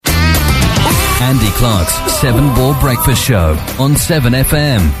Andy Clark's 7 Ball Breakfast Show on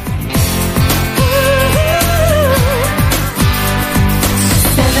 7FM.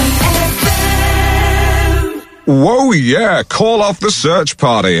 Whoa, yeah, call off the search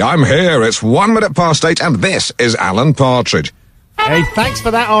party. I'm here. It's 1 minute past 8 and this is Alan Partridge. Hey, thanks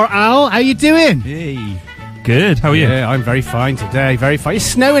for that, Al. How you doing? Hey. Good, how are you? Yeah, I'm very fine today, very fine. It's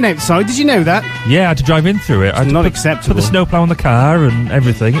snowing outside, did you know that? Yeah, I had to drive in through it. I had It's not to acceptable. put the snowplow on the car and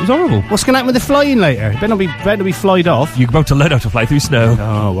everything. It was horrible. What's going to happen with the flying later? Better not be flied off. You're about to learn how to fly through snow.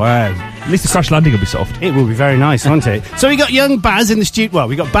 Oh, wow. At least the crash landing will be soft. It will be very nice, won't it? So we got young Baz in the studio. Well,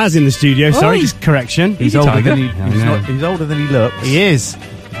 we got Baz in the studio, sorry, just correction. He's older than he He's older than he looks. He is.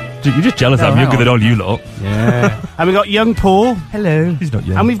 You're just jealous that I'm younger than all you lot. Yeah. And we got young Paul. Hello. He's not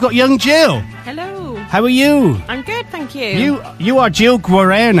young. And we've got young Jill. Hello. How are you? I'm good, thank you. You are Jill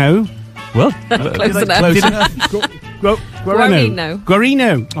Guarino. Well, Close enough.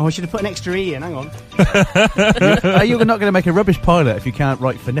 Guarino. Oh, I should have put an extra E in. Hang on. You're not going to make a rubbish pilot if you can't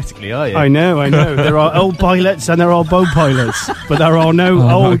write phonetically, are you? I know. There are old pilots and there are bow pilots, but there are no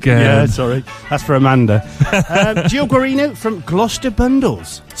old. again. Yeah, sorry, that's for Amanda. Jill Guarino from Gloucester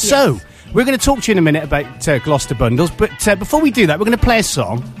Bundles. Yes. So we're going to talk to you in a minute about Gloucester Bundles, but before we do that, we're going to play a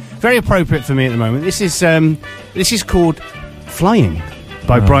song very appropriate for me at the moment. This is called "Flying"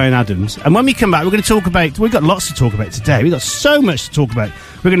 by Bryan Adams. And when we come back, we're going to talk about. We've got lots to talk about today. We've got so much to talk about.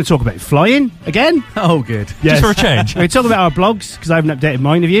 We're going to talk about flying again. Oh, good. Yes. just for a change. We're going to talk about our blogs because I haven't updated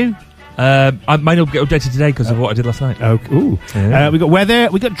mine. Have you? Mine will get updated today because of what I did last night. Oh, ooh. Yeah. We got weather.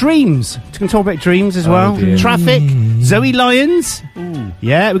 We got dreams. We're going to talk about dreams as well. dear. Traffic. Zoe Lyons. Ooh.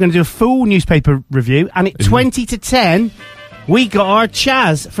 Yeah, we're going to do a full newspaper review. And at 20 to 10, we got our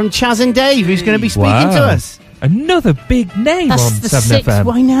Chaz from Chaz and Dave, who's going to be speaking to us. Another big name That's on the 7FM. sixth.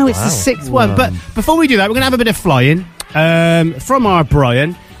 Well, I know it's the sixth one. But before we do that, we're going to have a bit of flying from our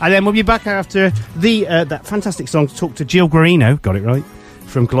Brian, and then we'll be back after the that fantastic song to talk to Jill Guarino. Got it right.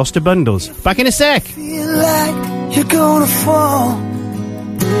 From Gloucester Bundles. Back in a sec. Feel like you're gonna fall.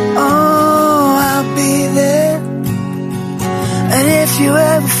 Oh, I'll be there. And if you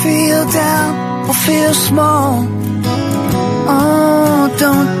ever feel down or feel small, oh,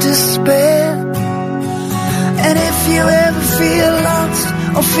 don't despair. And if you ever feel lost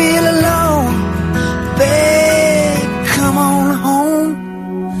or feel alone, babe, come on home.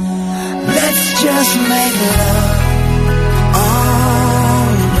 Let's just make love.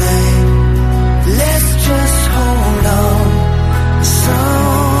 Let's just hold on so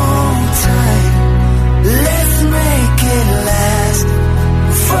tight. Let's make it last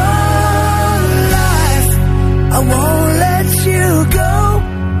for life. I won't let you go.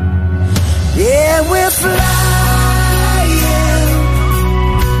 Yeah, we're flying.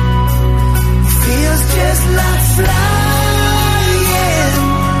 Feels just like flying.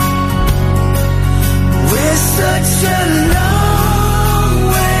 We're so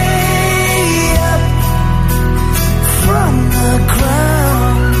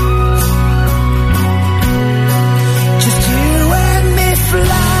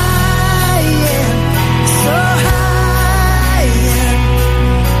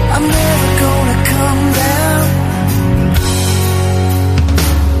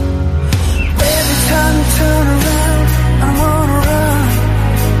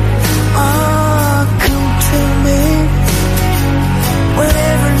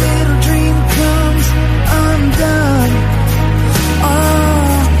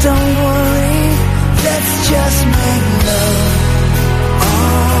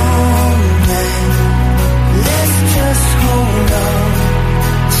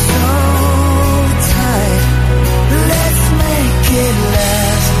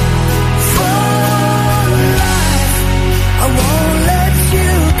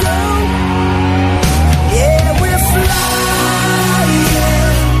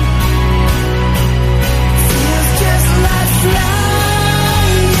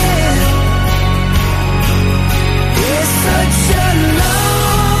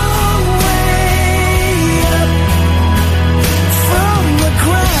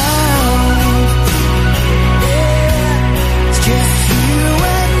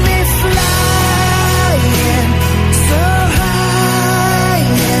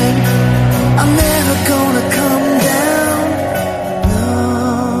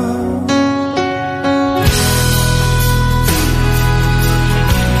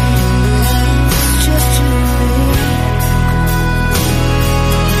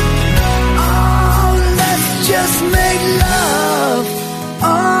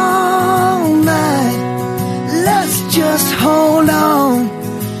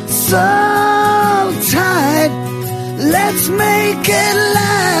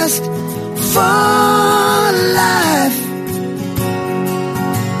for life.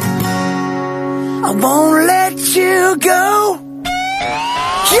 I won't let you go.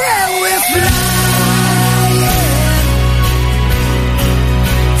 Yeah, we're flying.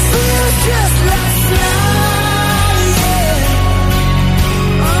 Feels just like flying.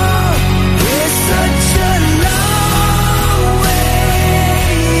 Oh, it's such a long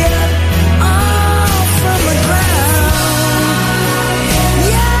way up, from the ground.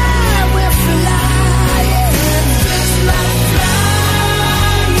 Yeah, we're flying. Just like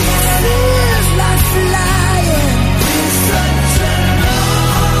flying. Feels like flying. It's such a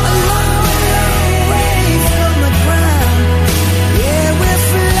long way from the ground. Yeah, we're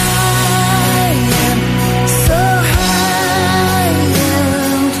flying so high.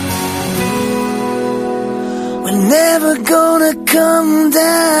 We're never gonna come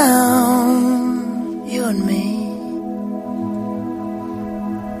down, you and me.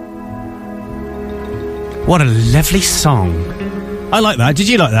 What a lovely song. I like that. Did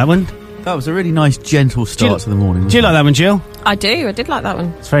you like that one? That was a really nice, gentle start to the morning. Do you like that one, Jill? I do. I did like that one.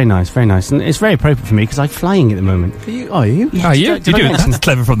 It's very nice, very nice. And it's very appropriate for me because I'm flying at the moment. Are you? Are you? Yeah, Are you? did I You do it. mention- That's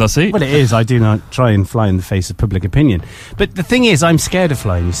clever from that seat. Well, it is. I do not try and fly in the face of public opinion. But the thing is, I'm scared of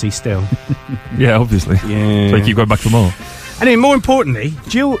flying, you see, still. Yeah, obviously. Yeah. So you keep going back for more. Anyway, more importantly,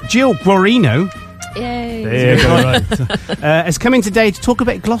 Jill Guarino Yay. has come in today to talk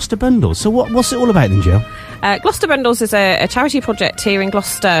about Gloucester Bundles. So what's it all about then, Jill? Gloucester Bundles is a charity project here in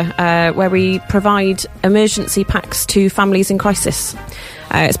Gloucester where we provide emergency packs to families in crisis.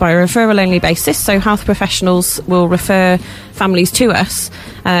 It's by a referral-only basis, so health professionals will refer families to us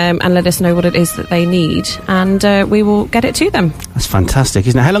and let us know what it is that they need, and we will get it to them. That's fantastic,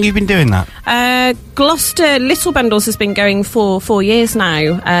 isn't it? How long have you been doing that? Gloucester Little Bundles has been going for 4 years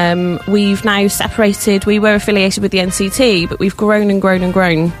now. We've now separated. We were affiliated with the NCT, but we've grown and grown and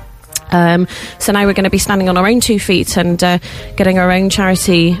grown. So now we're going to be standing on our own 2 feet and getting our own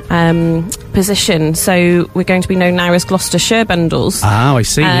charity position. So we're going to be known now as Gloucestershire Bundles. Ah, I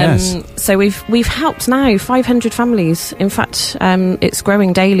see, yes. So we've helped now 500 families. In fact, it's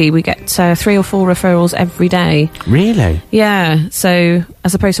growing daily. We get 3 or 4 referrals every day. Really? Yeah. So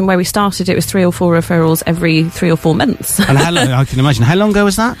as opposed to where we started, it was 3 or 4 referrals every 3 or 4 months. And how long, I can imagine. How long ago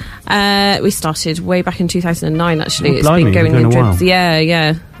was that? We started way back in 2009, actually. Oh, It's blimey, been going been in a while. dribs.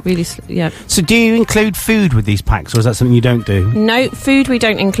 Yeah. Really, yeah. So do you include food with these packs, or is that something you don't do? No, food we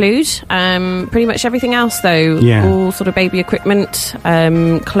don't include. Pretty much everything else, though. Yeah. All sort of baby equipment,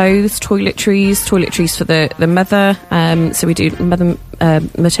 clothes, toiletries for the mother. So we do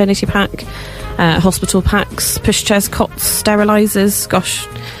maternity pack, hospital packs, pushchairs, cots, sterilisers. Gosh,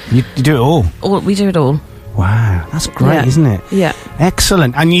 You do it all? we do it all. Wow, that's great, Yeah. isn't it? Yeah.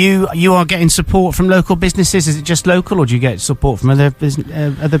 Excellent. And you are getting support from local businesses? Is it just local, or do you get support from other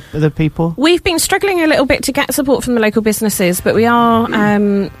people? We've been struggling a little bit to get support from the local businesses, but we are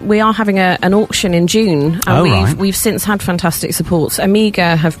having an auction in June, and we've since had fantastic support.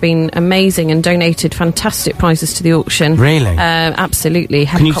 Amiga have been amazing and donated fantastic prizes to the auction. Really? Absolutely.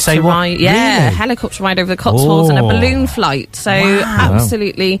 Can you say what? Yeah, Really? helicopter ride over the Cotswolds and a Oh. balloon flight. So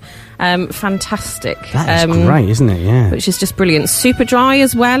absolutely fantastic. That is great, isn't it? Yeah. Which is just brilliant. Superdry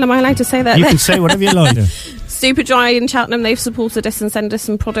as well. Am I allowed to say that? You can say whatever you like. Superdry in Cheltenham, they've supported us and sent us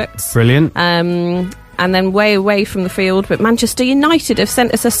some products. Brilliant. And then way away from the field, but Manchester United have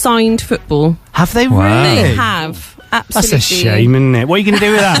sent us a signed football. Have they Wow. really? They have. Absolutely. That's a shame, isn't it? What are you going to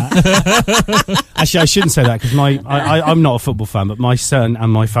do with that? Actually, I shouldn't say that because I'm not a football fan, but my son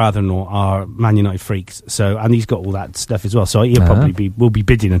and my father-in-law are Man United freaks. So, and he's got all that stuff as well. So he'll probably will be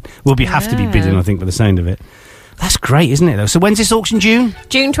bidding, and have to be bidding, I think, by the sound of it. That's great, isn't it? Though. So when's this auction due?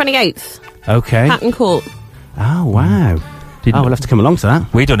 June 28th, Okay. Hatton Court. Oh wow. We'll have to come along to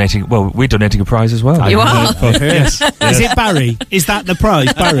that. We're donating a prize as well. You are? Yes. Is it Barry? Is that the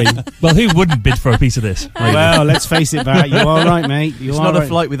prize, Barry? Well, who wouldn't bid for a piece of this? Well, let's face it, Barry. You are right, mate. It's not a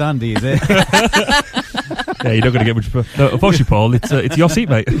flight with Andy, is it? Yeah, you're not going to get much. No, unfortunately, Paul, it's your seat,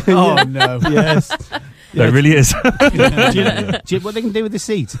 mate. Oh, no. Yes. No, it really is. Do you what they can do with the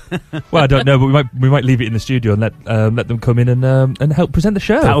seat? Well, I don't know, but we might leave it in the studio and let them come in and help present the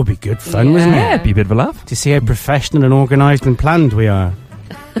show. That would be good fun, wouldn't yeah, it? it'd be a bit of a laugh. To see how professional and organised and planned we are.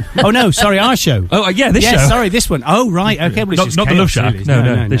 Oh no, sorry, our show. Oh yeah, this show. Sorry, this one. Oh right, okay. Well, it's Not- just not the chaos, Love Shack. really.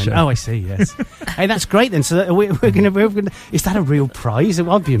 No, this show. Oh, I see. Yes. Hey, that's great then. So we're gonna. Is that a real prize?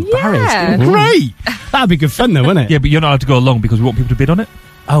 I'd be embarrassed. Yeah. Great. That'd be good fun, though, wouldn't it? Yeah, but you're not allowed to go along because we want people to bid on it.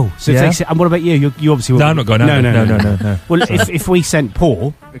 Oh, so if Yeah. they say, and what about you? You obviously. No, I'm not going. No. Well, if we sent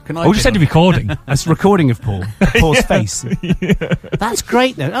Paul, Can I just said recording. That's recording of Paul. Paul's face. That's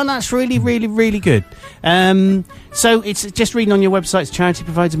great, though. Oh, that's really, really, really good. So it's just reading on your website. It's charity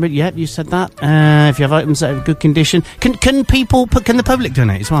provides a. Yep, you said that. If you have items that are in good condition, can the public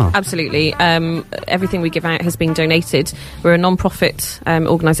donate as well? Absolutely. Everything we give out has been donated. We're a non-profit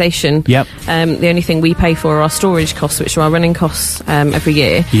organisation. Yep. The only thing we pay for are our storage costs, which are our running costs every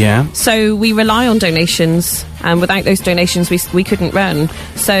year. Yeah. So we rely on donations. Without those donations, we couldn't run.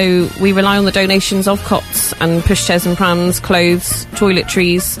 So we rely on the donations of cots and pushchairs and prams, clothes,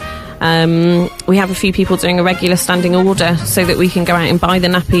 toiletries. We have a few people doing a regular standing order so that we can go out and buy the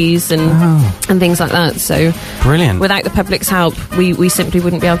nappies and things like that. So brilliant. Without the public's help, we simply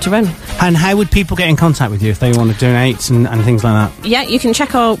wouldn't be able to run. And how would people get in contact with you if they want to donate and things like that? Yeah, you can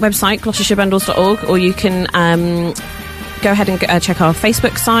check our website, gloucestershirebundles.org, or you can go ahead and check our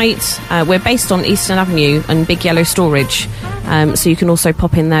Facebook site. We're based on Eastern Avenue and Big Yellow Storage, so you can also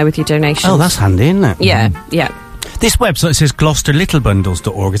pop in there with your donations. Oh, that's handy, isn't it? Yeah, yeah. This website says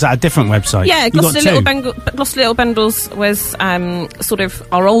GloucesterLittleBundles.org. Is that a different website? Yeah, Gloucester Little Bundles was sort of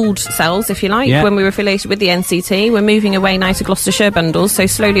our old cells, if you like, when we were affiliated with the NCT. We're moving away now to Gloucestershire Bundles, so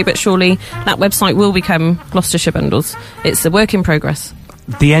slowly but surely that website will become Gloucestershire Bundles. It's a work in progress.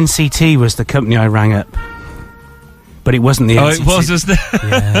 The NCT was the company I rang up. But it wasn't the NCT. Oh, it was, wasn't it?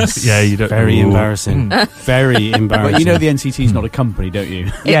 Yes. Yeah, you don't. Very embarrassing. Very embarrassing. But you know the NCT's not a company, don't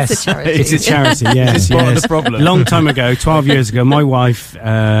you? Yes. It's a charity. It's a charity, yes. It's part of the problem. Long time ago, 12 years ago, my wife,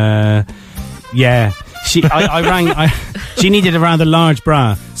 I rang, she needed a rather large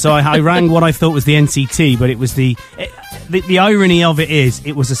bra, so I rang what I thought was the NCT, but it was the irony of it is,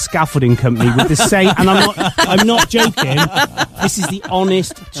 it was a scaffolding company with the same, and I'm not joking, this is the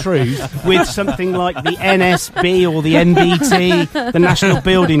honest truth, with something like the NSB or the NBT, the National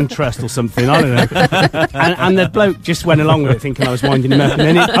Building Trust or something, I don't know. And the bloke just went along with it thinking I was winding him up, and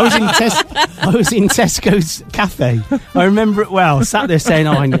then I was in Tesco's cafe. I remember it well, sat there saying,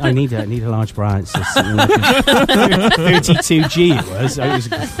 I need a large bra. It's just something like 32G it was. And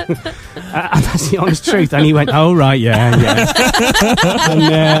that's the honest truth. And he went, oh right, yeah. And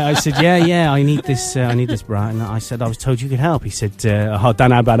I said, yeah, I need this bra. And I said, I was told you could help. He said, I don't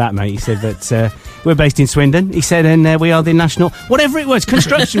know about that, mate. He said that we're based in Swindon. He said, and we are the national, whatever it was,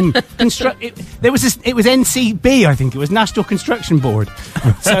 construction. It was NCB, I think it was, National Construction Board.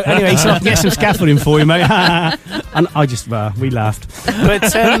 So anyway, he said, I can get some scaffolding for you, mate. And I just, we laughed.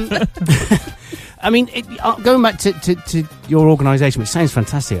 But I mean, going back to your organisation, which sounds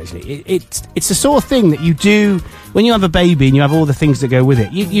fantastic, actually. It's the sort of thing that you do when you have a baby and you have all the things that go with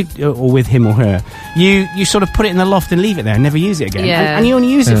it. You or with him or her. You sort of put it in the loft and leave it there and never use it again. Yeah. And you only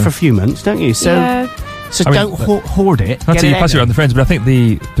use it for a few months, don't you? So, don't hoard it. Not to you pass it around the friends, but I think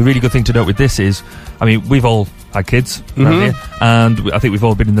the really good thing to note with this is, I mean, we've all had kids around here, and I think we've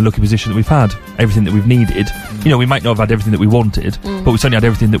all been in the lucky position that we've had everything that we've needed. You know, we might not have had everything that we wanted, but we've certainly had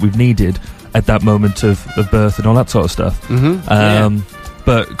everything that we've needed at that moment of birth and all that sort of stuff.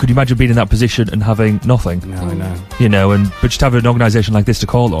 But could you imagine being in that position and having nothing? No, I know. You know, but just have an organisation like this to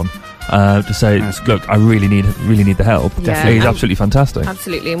call on, to say, look, I really need the help. Definitely. It's absolutely fantastic.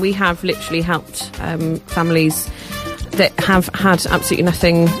 Absolutely, and we have literally helped families that have had absolutely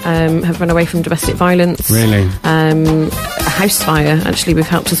nothing, have run away from domestic violence. Really? A house fire, actually, we've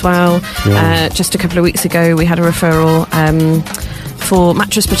helped as well. Yeah. Just a couple of weeks ago, we had a referral for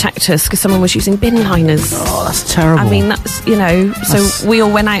mattress protectors because someone was using bin liners. Oh, that's terrible. I mean, that's, so we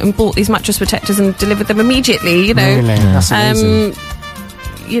all went out and bought these mattress protectors and delivered them immediately, Really? That's amazing.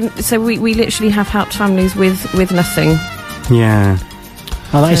 So we literally have helped families with nothing. Yeah.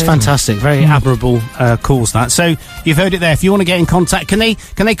 Oh, that is fantastic. Very admirable calls, that. So, you've heard it there. If you want to get in contact, can they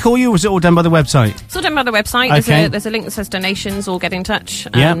call you, or is it all done by the website? It's all done by the website. Okay. There's a link that says donations, or get in touch,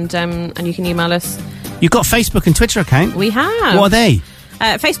 Yep. and you can email us. You've got Facebook and Twitter account? We have. What are they?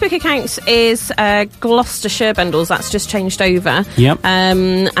 Facebook account is Gloucestershire Bundles. That's just changed over. Yep.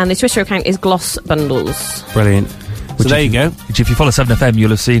 And the Twitter account is Gloss Bundles. Brilliant. So there you go. Which if you follow 7FM,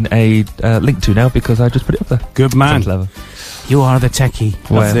 you'll have seen a link to now, because I just put it up there. Good man. Clever. You are the techie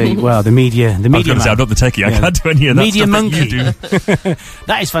of the media. The I was media going to say, I'm not the techie. I can't do any of that media stuff monkey. that you do.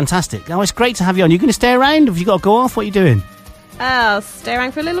 That is fantastic. Now, it's great to have you on. You're going to stay around? Have you got to go off? What are you doing? I'll stay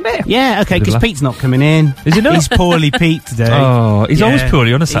around for a little bit. Yeah, okay, because Pete's not coming in. Is he not? He's poorly Pete today. Oh, he's always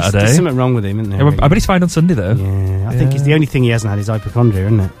poorly on a Saturday. There's something wrong with him, isn't there? I bet he's fine on Sunday, though. Yeah, I think it's the only thing he hasn't had is hypochondria,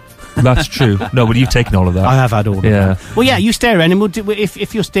 isn't it? That's true. No, but you've taken all of that. I have had all of that. Well, yeah, you stay around, and we'll do,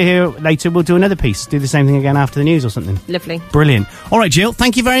 if you'll stay here later, we'll do another piece. Do the same thing again after the news or something. Lovely. Brilliant. All right, Jill,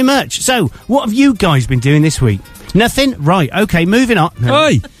 thank you very much. So, what have you guys been doing this week? Nothing? Right, okay, moving on.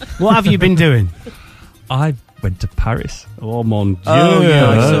 Hey! What have you been doing? I've went to Paris. Oh, mon Dieu. Oh,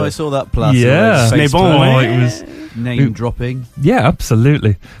 yeah, I saw that plus. Yeah. C'est bon, Oh, eh? it was. Name dropping. Yeah,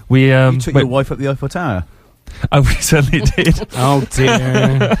 absolutely. We You took went- your wife up the Eiffel Tower. oh, we certainly did. Oh,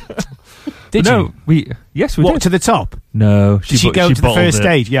 dear. Did no, you? we yes we What, did. to the top? No, Did she go to the bottled first it.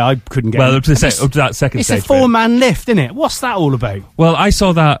 stage? Yeah, I couldn't get Well, in. up to that second It's stage. a 4-man lift, isn't it? What's that all about? Well, I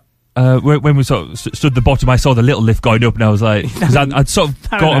saw that when we sort of stood at the bottom. I saw the little lift going up, and I was like, because I'd sort of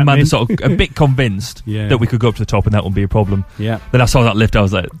That got a would man happen. sort of a bit convinced Yeah. that we could go up to the top, and that wouldn't be a problem. Yeah. Then I saw that lift, I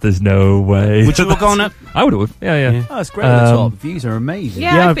was like, "There's no way." Would you have gone up? I would have. Yeah. Yeah. Oh, it's great at the Um, top. Views are amazing.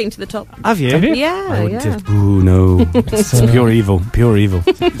 Yeah, Yeah. I've been to the top. Have you? Have you? Yeah, I wouldn't yeah. have. Ooh, no. It's pure evil. Pure evil.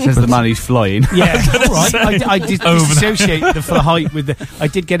 Says the man who's flying. Yeah, all right. I did Over the- disassociate the height with the... I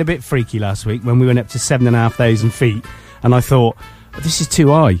did get a bit freaky last week when we went up to 7,500 feet, and I thought, this is too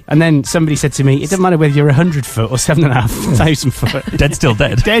high. And then somebody said to me, it doesn't matter whether you're 100 foot or 7,500 foot. Dead, still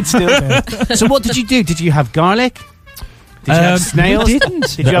dead. Dead still dead. So what did you do? Did you have garlic? Did you have snails? We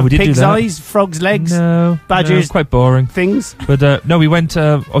didn't. Did you have we didn't do pig's that. eyes, frog's legs, No, badgers? no, quite boring. things? But no, we went.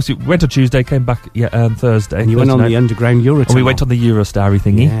 Obviously, went on Tuesday, came back Thursday. And you went on Thursday the night. underground Eurotunnel. And we went on the Eurostar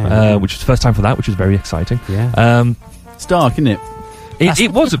thingy, Yeah. which was the first time for that, which was very exciting. Yeah. It's dark, isn't it?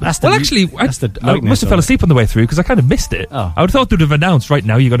 It was. that's the Well, lu- actually, that's the I lightness must have of fell it. asleep on the way through because I kind of missed it. Oh. I would have thought they would have announced right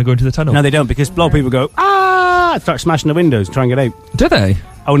now you're going to go into the tunnel. No, they don't, because a lot of people go, start smashing the windows, try and get out. Do they?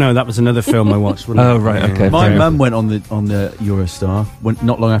 Oh no, that was another film I watched. wasn't Oh, it? right, okay. My Fair mum went on the Eurostar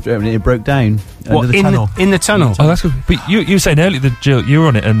not long after opening. It broke down under What, the in tunnel. in the tunnel? Oh, that's good. But you were saying earlier that Jill, you were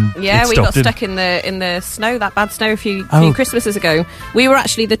on it and Yeah, it we stopped, got didn't stuck in the snow, that bad snow, a few Oh. Christmases ago. We were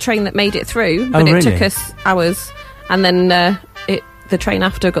actually the train that made it through, Oh, but it really? took us hours, and then the train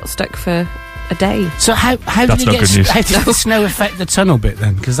after got stuck for a day. So how That's did not it good news. how did the snow affect the tunnel bit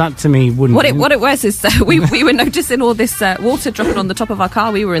then? Because that to me wouldn't. What it was is we were noticing all this water dropping on the top of our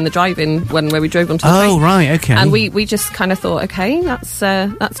car. We were in the drive-in where we drove onto the Oh train. right, okay. And we just kind of thought, okay,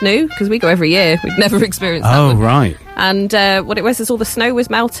 that's new, because we go every year. We'd never experienced that Oh one. right. And what it was is all the snow was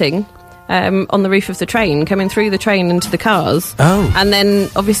melting on the roof of the train, coming through the train into the cars. Oh. And then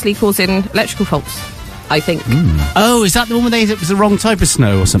obviously causing electrical faults, I think. Oh, is that the one where it was the wrong type of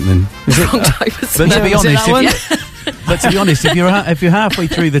snow or something? Wrong type of But snow. to be Was it honest, that one? but to be honest, if you're halfway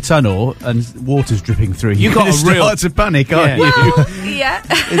through the tunnel and water's dripping through, You you got a start real- to panic, aren't Yeah. you? Well, yeah.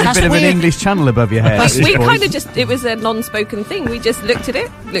 There's a That's bit of weird. an English Channel above your head. at this We point. kind of just, it was a non-spoken thing. We just looked at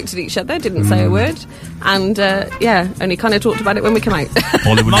each other, didn't say a word. And only kind of talked about it when we come out.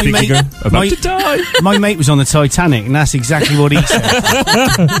 All it would My be mate- going, about my- to die. My mate was on the Titanic, and that's exactly what he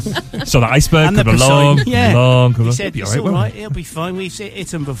said. So the iceberg And the come along, Poseidon, yeah. come along, come He along. said, It'll be "It's all all right, won't right. It'll be fine. We've hit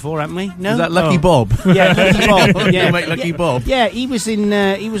them before, haven't we?" No, Is that Lucky Oh. Bob? Yeah, Lucky Bob. Yeah, Your mate Lucky Bob. Yeah, he was in.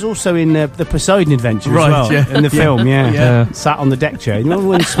 He was also in the Poseidon Adventure Right, as well. yeah. In the film, yeah. Yeah. Sat on the deck chair. You remember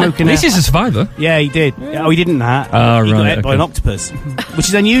when smoking? This is a survivor. Yeah, he did. Oh, he didn't that. Ah, He got right, hit by okay. an octopus, which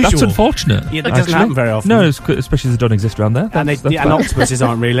is unusual. That's unfortunate. Yeah, that doesn't actually. happen very often. No, especially as they don't exist around there. And, That's and bad. octopuses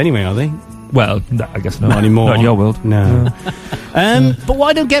aren't real anyway, are they? Well, no, I guess not. Not anymore. Not in your world. No. But what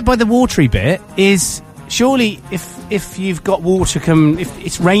I don't get by the watery bit is surely if you've got water if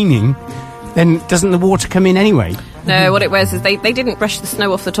it's raining, then doesn't the water come in anyway? No, what it was is they didn't brush the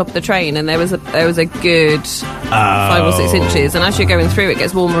snow off the top of the train, and there was a good 5 or 6 inches, and as you're going through, it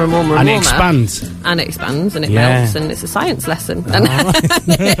gets warmer and warmer and And it warmer. expands. And it expands, and it Yeah. melts, and it's a science lesson. And,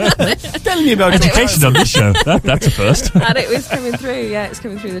 Tell me about Education on this show. That's a first. and it was coming through, it's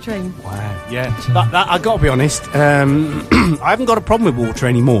coming through the train. Wow, yeah. That, I got to be honest. I haven't got a problem with water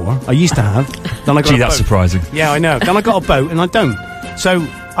anymore. I used to have. Then I got Gee, a that's boat. surprising. Yeah, I know. Then I got a boat, and I don't. So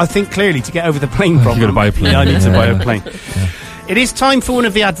I think clearly to get over the plane problem, gotta buy a plane. Yeah, I need to Yeah. buy a plane. It is time for one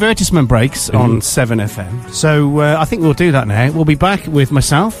of the advertisement breaks on 7FM. So I think we'll do that now. We'll be back with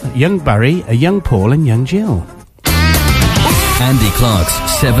myself, young Barry, a young Paul, and young Jill. Andy Clark's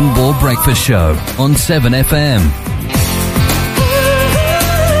 7 Ball Breakfast Show on 7FM.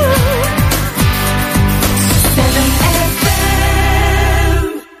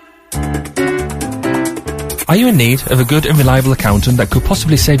 Are you in need of a good and reliable accountant that could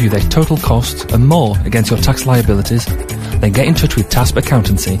possibly save you their total costs and more against your tax liabilities? Then get in touch with TASP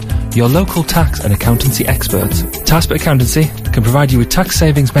Accountancy, your local tax and accountancy experts. TASP Accountancy can provide you with tax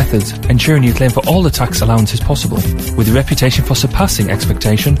savings methods, ensuring you claim for all the tax allowances possible. With a reputation for surpassing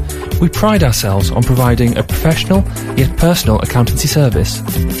expectation, we pride ourselves on providing a professional yet personal accountancy service.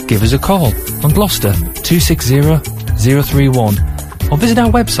 Give us a call on Gloucester 260 031 or visit our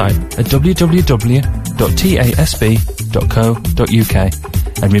website at www.tasb.co.uk.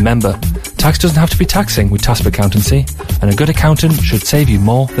 And remember, tax doesn't have to be taxing with TASP Accountancy, and a good accountant should save you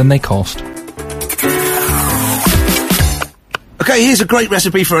more than they cost. Okay, here's a great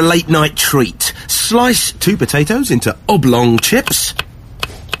recipe for a late night treat. Slice 2 potatoes into oblong chips.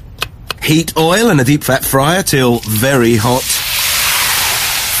 Heat oil in a deep fat fryer till very hot.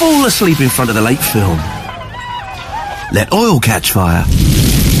 Fall asleep in front of the late film. Let oil catch fire.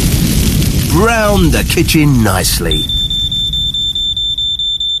 Brown the kitchen nicely.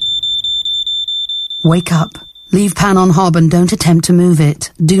 Wake up. Leave pan on hob and don't attempt to move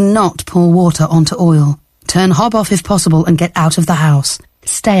it. Do not pour water onto oil. Turn hob off if possible and get out of the house.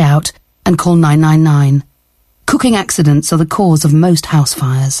 Stay out and call 999. Cooking accidents are the cause of most house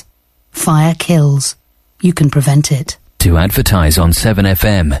fires. Fire kills. You can prevent it. To advertise on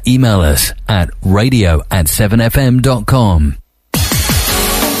 7FM, email us at radio@7fm.com.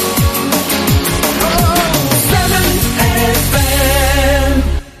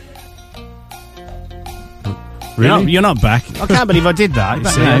 Really? You're not back. I can't believe I did that.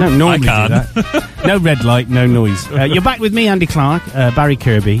 I don't normally do that. No red light, no noise. You're back with me, Andy Clark, Barry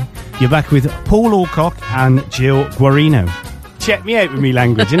Kirby. You're back with Paul Alcock and Jill Guarino. Check me out with me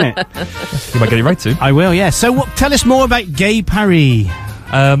language, innit? You might get it right too. I will, yeah. So tell us more about Gay Paris.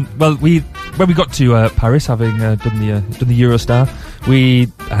 Well, when we got to Paris, having done the Eurostar, we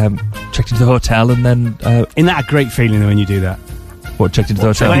checked into the hotel, and then isn't that a great feeling when you do that? What, checked into the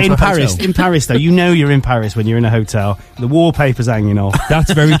hotel? Well, in Paris though, you know you're in Paris when you're in a hotel. The wallpaper's hanging off.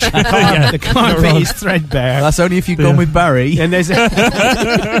 That's very true. The carpet is threadbare. That's only if you've gone with Barry. And there's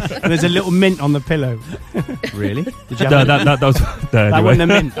a little mint on the pillow. Really? Did you have that was that anyway. wasn't the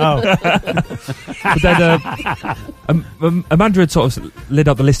mint. Oh. But then Amanda had sort of laid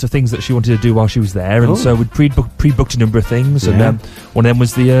out the list of things that she wanted to do while she was there, and so we'd pre-booked a number of things, and one of them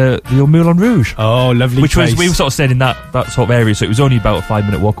was the Moulin Rouge. Oh, lovely Which place. we were sort of staying in that sort of area, so it was only about a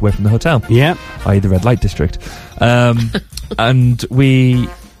 5-minute walk away from the hotel. Yeah. i.e. the red light district. And we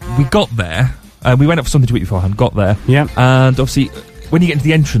got there, and we went up for something to eat beforehand, got there, and obviously when you get into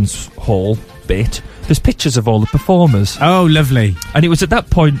the entrance hall bit, there's pictures of all the performers. Oh, lovely. And it was at that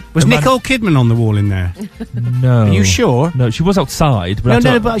point... Was Nicole Kidman on the wall in there? No. Are you sure? No, she was outside. But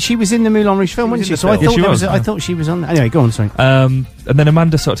but she was in the Moulin Rouge film, wasn't she? So I thought she was on... Anyway, go on, sorry. And then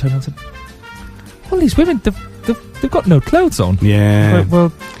Amanda sort of turned around and said, well, these women, they've got no clothes on. Yeah.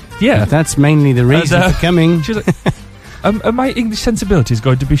 Well, yeah. That's mainly the reason for coming. She was like, are my English sensibilities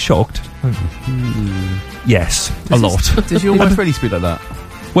going to be shocked? Yes, a lot. Does your wife really speak like that?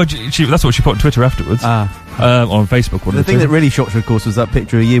 Well, that's what she put on Twitter afterwards. On Facebook. The thing that really shocked her, of course, was that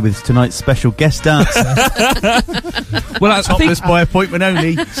picture of you with tonight's special guest dancer. Well, I think by appointment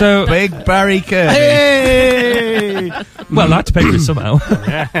only. So Big Barry Kirby. Hey! Well, I had to pay for it somehow.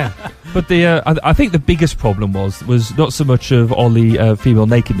 Yeah. But I think the biggest problem was not so much of all the female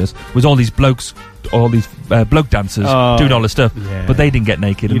nakedness, was all these blokes, all these bloke dancers doing all this stuff, but they didn't get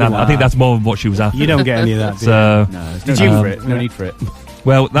naked, and I think that's more than what she was after. You don't get any of that. So Did you? No need for it.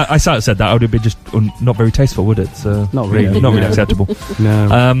 Well, I sort of said that. I would have been just not very tasteful, would it? So Not really. not really acceptable.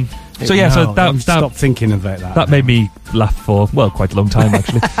 No. So that stop thinking about that. That made me laugh for quite a long time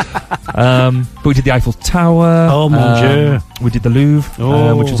actually. But we did the Eiffel Tower. Oh mon Dieu! We did the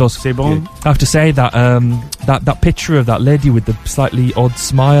Louvre, which was also. C'est bon. I have to say that that picture of that lady with the slightly odd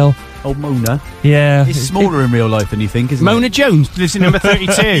smile. Oh, Mona. Yeah, It's smaller in real life than you think, isn't Mona it? Jones lives in number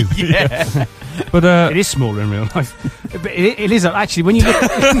 32. Yeah. But it is smaller in real life. But it is actually when you look.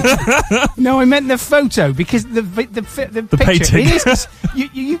 No, I meant the photo because the picture. painting. It is.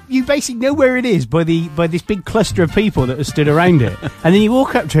 You basically know where it is by this big cluster of people that are stood around it, and then you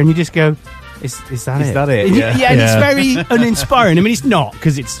walk up to her and you just go. Is that it? Is that it? And Yeah. and it's very uninspiring. I mean, it's not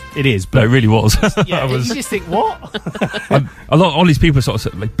because it is. no, But it really was. yeah, you just think what? All these people sort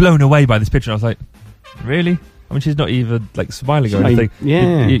of like blown away by this picture. I was like, really? I mean, she's not even like smiling or anything.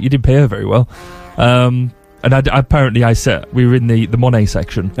 Yeah. You didn't pay her very well. And apparently we were in the Monet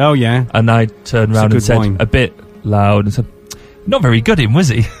section. Oh yeah. And I turned around and said wine. a bit loud and said, not very good was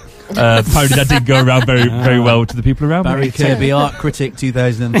he? Apparently that didn't go around very well to the people around Barry me. Kirby, Art Critic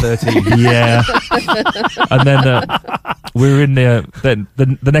 2013. Yeah. And then we were in there. Then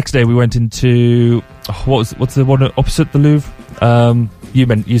the next day we went into what's the one opposite the Louvre?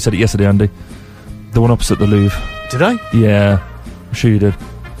 You said it yesterday, Andy. The one opposite the Louvre. Did I? Yeah, I'm sure you did.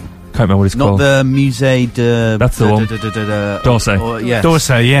 Can't remember what it's Not called. the Musée de... That's the one. D'Orsay. Yes.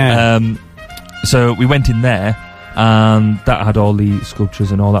 D'Orsay, yeah. So we went in there, and that had all the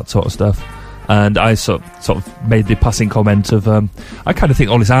sculptures and all that sort of stuff. And I sort of made the passing comment of, I kind of think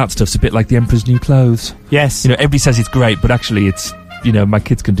all this art stuff's a bit like the Emperor's New Clothes. Yes. Everybody says it's great, but actually it's, my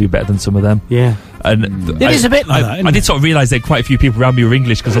kids can do better than some of them. Yeah. And It is a bit like that, isn't I did it? sort of realise that quite a few people around me were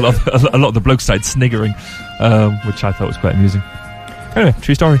English because a lot of the blokes started sniggering, which I thought was quite amusing. Anyway,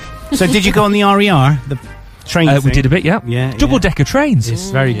 true story. So did you go on the RER? train We thing. did a bit, yeah. Yeah, Double-decker trains. It's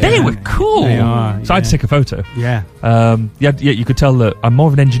very good. They were cool. They are, So I had to yeah. take a photo. Yeah. Yeah, you could tell that I'm more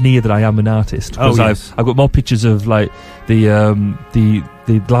of an engineer than I am an artist. Oh, 'Cause yes. I've got more pictures of like the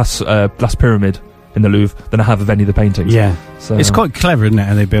glass pyramid in the Louvre than I have of any of the paintings. Yeah. So It's quite clever, isn't it,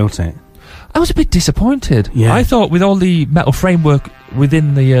 how they built it? I was a bit disappointed. Yeah. I thought with all the metal framework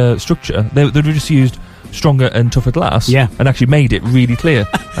within the structure, they'd just used stronger and tougher glass. Yeah. And actually made it really clear.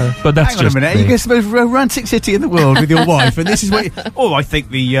 But that's Hang on just a minute. me. You go to the most romantic city in the world with your wife, and this is what. I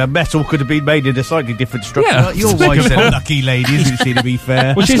think the metal could have been made in a slightly different structure. Yeah. Your wife's a lucky lady, isn't she? To be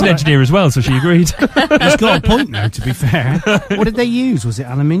fair. Well, she's an engineer as well, so she agreed. He's got a point now, to be fair. What did they use? Was it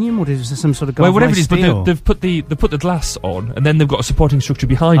aluminium or was it some sort of Well, whatever it is, steel? but they've put the glass on, and then they've got a supporting structure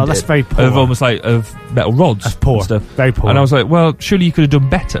behind it. Oh, that's very poor. Of almost like of metal rods. That's poor. And stuff. Very poor. And I was like, well, surely you could have done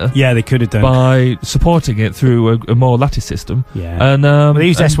better Yeah, they could have done. by supporting it through a more lattice system. Yeah. And Well, they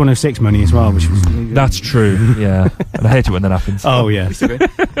used and S106 money as well, which was... that's true. Yeah, and I hate it when that happens. Oh, yeah.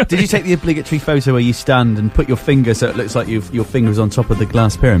 Did you take the obligatory photo where you stand and put your finger so it looks like your finger is on top of the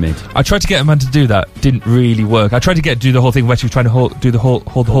glass pyramid? I tried to get a man to do that. Didn't really work. I tried to do the whole thing where she was trying to hold the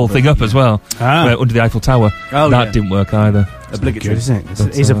whole thing up as well, Ah. under the Eiffel Tower. Oh, that yeah. didn't work either. Obligatory. Good, isn't it?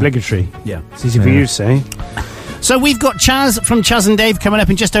 But, It's obligatory. Yeah. It's easy for Yeah. you to say. So we've got Chaz from Chaz and Dave coming up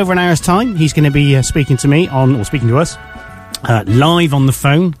in just over an hour's time. He's going to be speaking to us live on the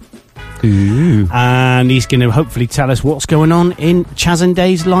phone. Ooh. And he's going to hopefully tell us what's going on in Chaz and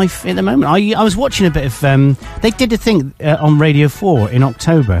Dave's life at the moment. I was watching a bit of... they did a thing on Radio 4 in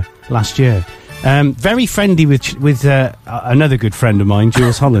October last year. Very friendly with another good friend of mine,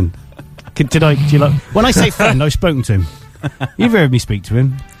 Jules Holland. When I say friend, I've spoken to him. You've heard me speak to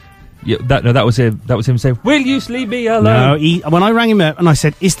him. Yeah, that was him. That was him saying, "Will you leave me alone?" No, when I rang him up and I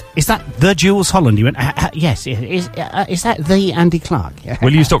said, "Is that the Jules Holland?" He went, "Yes." Is that the Andy Clark?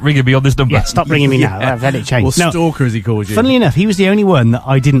 Will you stop ringing me on this number? Yeah, stop ringing me now. I've had it changed. Or No, stalker, as he calls you. funnily enough, he was the only one that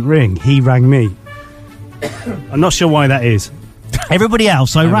I didn't ring. He rang me. I'm not sure why that is. Everybody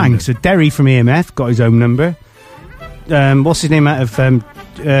else I rang. So Derry from EMF got his own number. What's his name out of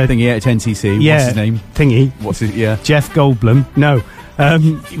Thingy out at NTC. yeah, What's his name? Thingy. What's his? Yeah. Jeff Goldblum. No.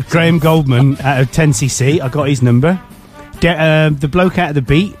 Graham Goldman out of 10cc. I got his number. The bloke out of the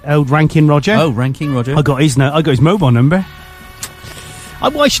Beat, old Rankin Roger. Oh, Ranking Roger. I got his mobile number.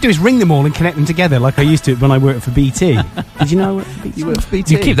 What I should do is ring them all and connect them together like I used to when I worked for BT. Did you know I worked for BT? You work for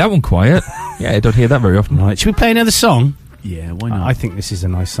BT. You keep that one quiet. Yeah, I don't hear that very often. Right, should we play another song? Yeah, why not? I think this is a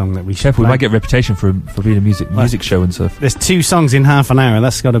nice song that we should Careful, we play. might get a reputation for being a music show and stuff. There's 2 songs in half an hour.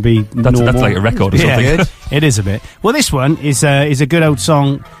 That's got to be That's normal. like a record or something. Yeah, it is a bit. Well, this one is a good old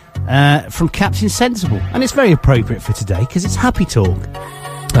song from Captain Sensible, and it's very appropriate for today because it's happy talk,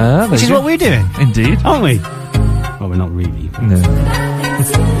 which is what we're doing, Indeed. aren't we? Well, we're not really. No.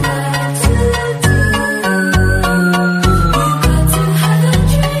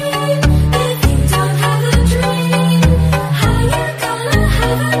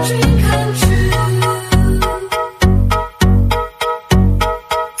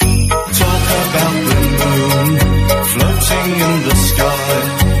 Talk about the moon floating in the sky,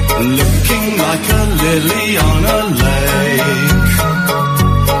 looking like a lily on a lake.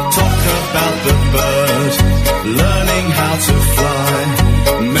 Talk about the bird learning how to fly,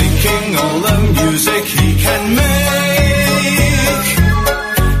 making all the music he can make.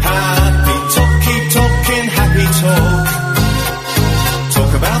 Happy talk, keep talking happy talk.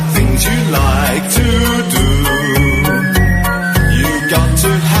 Talk about things you like to do. Got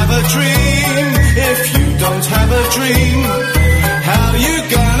to have a dream. If you don't have a dream, how you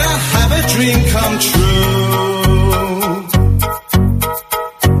gonna have a dream come true?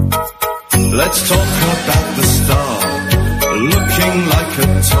 Let's talk about the star, looking like a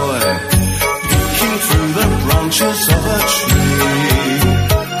toy, peeking through the branches of a tree.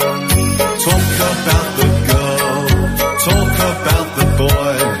 Talk about the girl, talk about the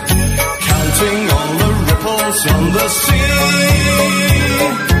boy, counting all the ripples on the sea.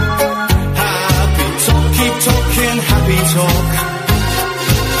 Happy talk.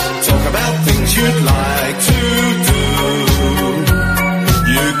 Talk about things you'd like to do.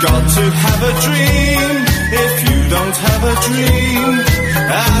 You got to have a dream. If you don't have a dream,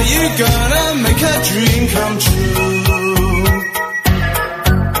 how you gonna make a dream come true?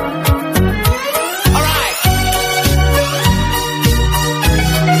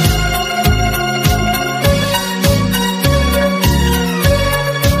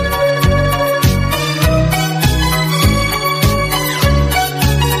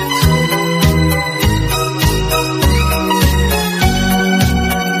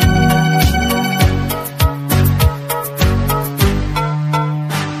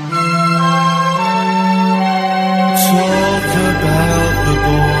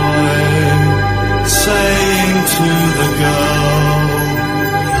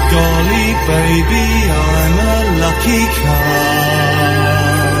 lucky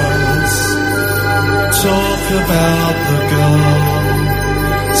cars. Talk about the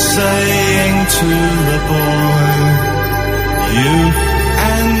girl saying to the boy, you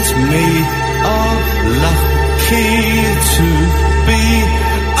and me are lucky to be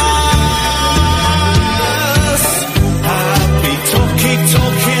us. Happy talk, keep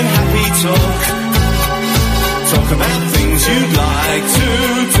talking happy talk. Talk about things you'd like to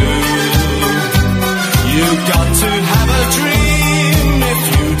do. You got to have a dream. If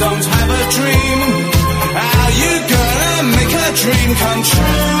you don't have a dream, how you gonna make a dream come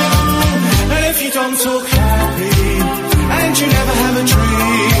true? And if you don't talk happy and you never have a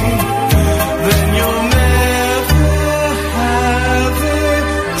dream, then you'll never have a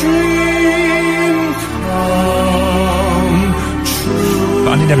dream come true.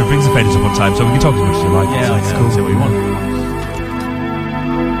 But Andy never brings the faders up on time, so we can talk as much as you like. Yeah, so that's cool. See what you want.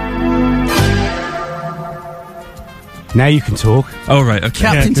 Now you can talk. Oh, right, okay.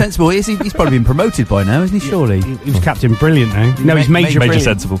 Captain Sensible, he's probably been promoted by now, isn't he, surely? He was Captain Brilliant now. No, he's Major Brilliant.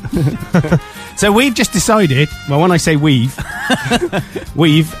 Sensible. So we've just decided, well, when I say we've...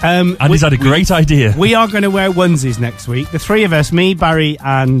 Andy's had a great idea. We are going to wear onesies next week. The three of us, me, Barry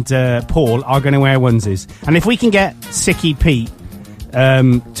and Paul, are going to wear onesies. And if we can get Sicky Pete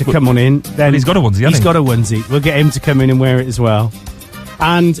to come on in, then... He's got a onesie, hasn't he? He's got a onesie. We'll get him to come in and wear it as well.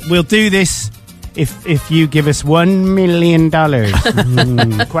 And we'll do this... If you give us $1 million,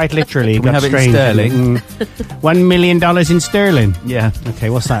 quite literally, Can we have it in sterling? $1 million in sterling. Yeah. Okay,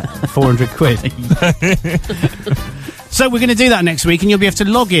 what's that? 400 quid. So we're going to do that next week, and you'll be able to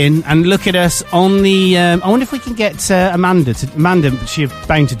log in and look at us on the. I wonder if we can get Amanda. Amanda, she's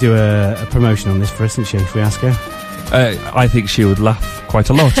bound to do a promotion on this for us, isn't she? If we ask her. I think she would laugh quite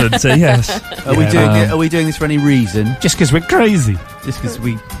a lot and say yes. Are we doing this for any reason? Just because we're crazy. Just because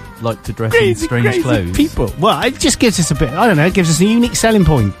we like to dress in strange clothes? People. Well, it just gives us a bit. I don't know. It gives us a unique selling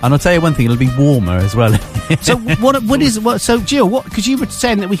point. And I'll tell you one thing: it'll be warmer as well. So what is? So Jill, what? Because you were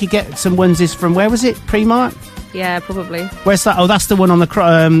saying that we could get some onesies from where was it? Primark. Yeah, probably. Where's that? Oh, that's the one on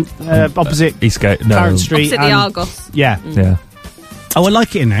the opposite Eastgate. No. Clarence Street. Opposite the Argos. Yeah. Yeah. Oh, I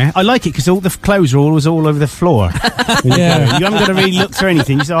like it in there. I like it because all the clothes are always all over the floor. Yeah. You haven't got to really look through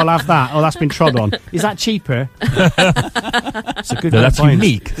anything. You say, I'll have that. Oh, that's been trod on. Is that cheaper? It's a good No, that's point.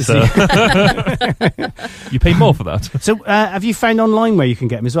 unique. So. You pay more for that. So, have you found online where you can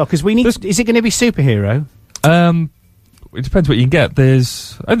get them as well? Because we need. Is it going to be superhero? It depends what you can get. There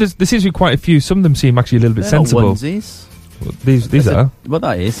seems to be quite a few. Some of them seem actually a little bit They're not sensible. onesies. Well, these are. Well,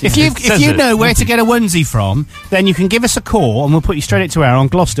 that is. If you know where to get a onesie from, then you can give us a call and we'll put you straight into air on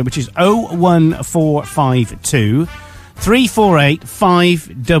Gloucester, which is 01452 348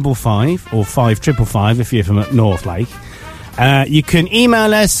 555 or 5555 if you're from up North Lake. You can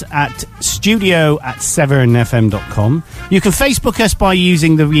email us at studio@severnfm.com. You can Facebook us by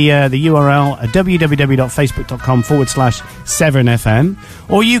using the URL www.facebook.com/severnfm,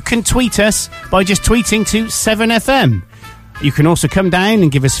 or you can tweet us by just tweeting to 7FM. You can also come down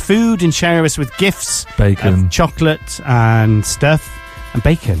and give us food and share us with gifts, bacon, chocolate and stuff, and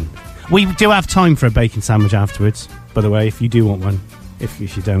bacon. We do have time for a bacon sandwich afterwards, by the way, if you do want one. If you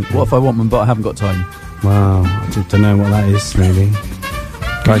don't. What if I want one but I haven't got time? Wow, I don't know what that is, really.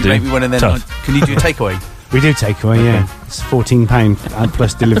 Can you make me one and then can you do takeaway? We do takeaway, yeah. It's £14 and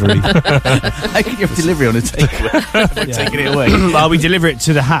plus delivery. How can you have delivery on a takeaway? Taking it away. Well, we deliver it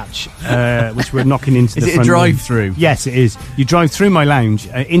to the hatch, which we're knocking into the front. Is it a drive-through? Yes, it is. You drive through my lounge,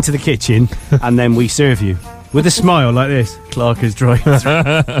 into the kitchen, and then we serve you. With a smile like this. Clark is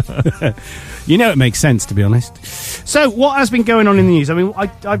drive-through. You know it makes sense, to be honest. So, what has been going on in the news? I mean,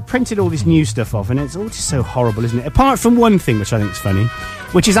 I printed all this new stuff off, and it's all just so horrible, isn't it? Apart from one thing, which I think is funny,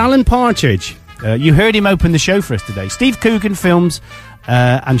 which is Alan Partridge. You heard him open the show for us today. Steve Coogan films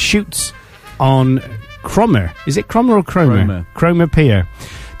and shoots on Cromer. Is it Cromer or Cromer? Cromer Pier.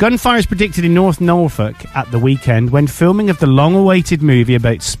 Gunfire is predicted in North Norfolk at the weekend when filming of the long-awaited movie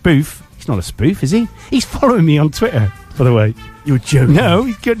about spoof. He's not a spoof, is he? He's following me on Twitter, by the way. You're joking. No,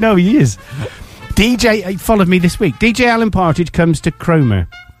 he's good. No, he is. He followed me this week. DJ Alan Partridge comes to Cromer.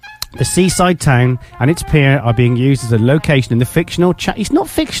 The seaside town and its pier are being used as a location in the fictional chat. He's not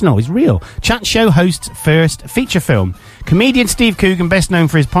fictional, he's real. Chat show host's first feature film. Comedian Steve Coogan, best known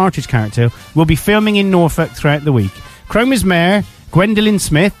for his Partridge character, will be filming in Norfolk throughout the week. Cromer's mayor, Gwendolyn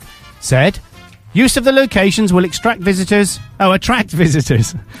Smith, said, use of the locations will attract visitors.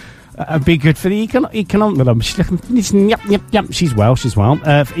 Be good for the economic. She's Welsh as well.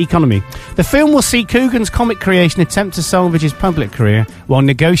 For economy. The film will see Coogan's comic creation attempt to salvage his public career while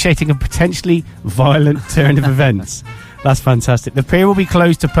negotiating a potentially violent turn of events. That's fantastic. The pier will be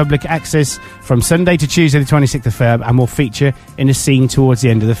closed to public access from Sunday to Tuesday the 26th of Feb and will feature in a scene towards the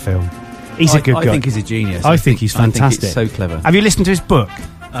end of the film. He's a good guy. I think he's a genius. I think he's fantastic. I think it's so clever. Have you listened to his book?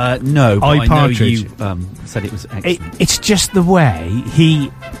 No, but I know Partridge. you said it was excellent. It's just the way he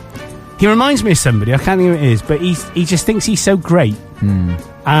reminds me of somebody. I can't think who it is, but he just thinks he's so great,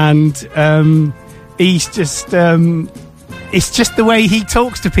 and he's just it's just the way he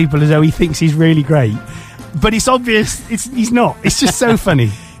talks to people as though he thinks he's really great, but it's obvious he's not. It's just so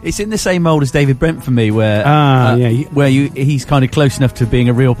funny. It's in the same mould as David Brent for me, where he's kind of close enough to being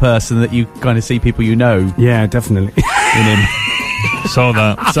a real person that you kind of see people you know. Yeah, definitely. In him. Saw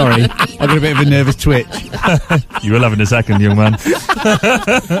that. Sorry, I got a bit of a nervous twitch. You will have in a second, young man.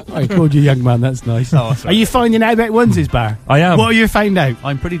 I called you young man. That's nice. Oh, are you finding out about Onesies, Bar? I am. What have you found out?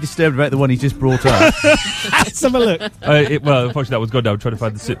 I'm pretty disturbed about the one he just brought up. Let's have a look. Well, unfortunately, that was gone now. I'm trying to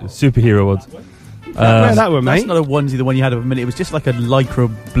find the superhero ones. Where that one, mate? That's not a onesie, the one you had a minute. It was just like a lycra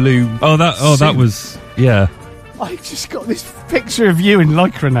blue. That was yeah. I just got this picture of you in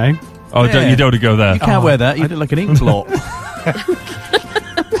lycra now. Oh, Yeah. you don't want to go there. You can't wear that. You look like an ink blot.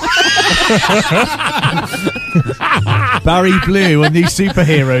 Barry Blue, a new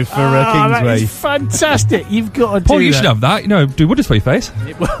superhero for That Kingsway. is fantastic. You've got to do Paul, you that. should have that. You know, do wonders for your face.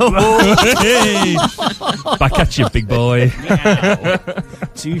 Hey. Back at you, big boy.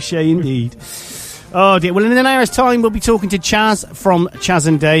 Touche indeed. Oh dear. Well, in an hour's time, we'll be talking to Chaz from Chaz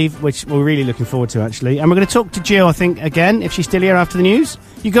and Dave, which we're really looking forward to, actually. And we're going to talk to Jill, I think, again, if she's still here after the news.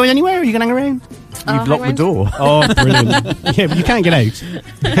 You going anywhere? Or are you going to hang around? You've locked the door. Oh, brilliant. Yeah, but you can't get out. You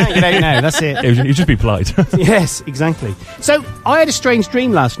can't get out now, that's it. You just be polite. Yes, exactly. So, I had a strange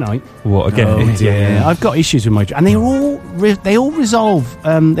dream last night. What, again? Oh, dear. Yeah, I've got issues with my dream. And they all resolve,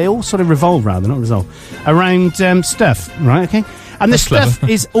 they all sort of revolve, rather, not resolve, around stuff, right, okay? And That's the stuff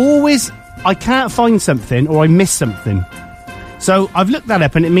clever. is always... I can't find something or I miss something. So I've looked that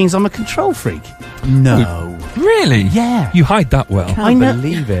up and it means I'm a control freak. No. Really? Yeah. You hide that well. I know.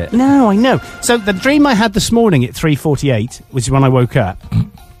 Believe it. No, I know. So the dream I had this morning at 3:48, which is when I woke up,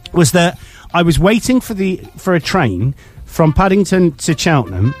 was that I was waiting for a train from Paddington to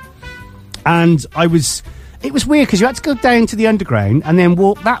Cheltenham, and it was weird because you had to go down to the underground and then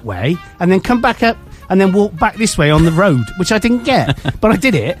walk that way and then come back up and then walk back this way on the road, which I didn't get, but I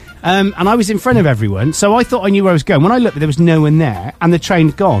did it, and I was in front of everyone, so I thought I knew where I was going. When I looked, there was no one there, and the train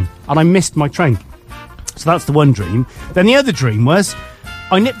had gone, and I missed my train. So that's the one dream. Then the other dream was,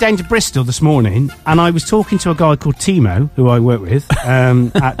 I nipped down to Bristol this morning, and I was talking to a guy called Timo, who I work with,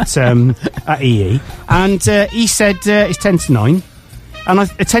 at EE, and he said, it's 10 to 9, and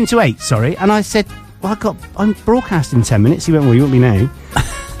 10 to 8, sorry, and I said, well, I'm broadcasting in 10 minutes. He went, well, you won't be now.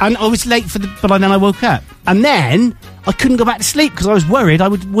 And I was late but then I woke up. And then I couldn't go back to sleep because I was worried I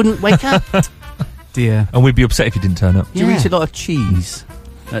wouldn't wake up. Dear. And we'd be upset if you didn't turn up. Do you eat a lot of cheese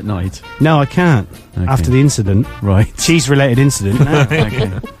at night? No, I can't. Okay. After the incident. Right. Cheese-related incident. No.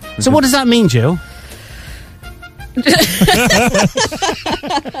 Okay. So what does that mean, Jill?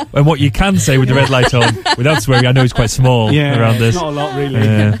 And what you can say with the red light on, without swearing, I know it's quite small around this. Not a lot, really.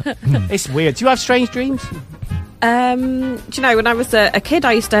 Yeah. It's weird. Do you have strange dreams? Do you know, when I was a kid,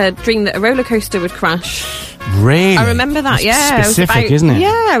 I used to dream that a roller coaster would crash. Really? I remember that. That's yeah, I was specific, isn't it?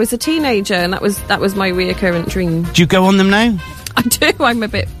 Yeah, I was a teenager, and that was my reoccurrent dream. Do you go on them now? I do. I'm a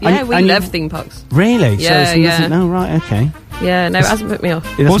bit. Yeah, we and love you- theme parks. Really? Yeah, so yeah. No, right, okay. Yeah, no, it hasn't put me off.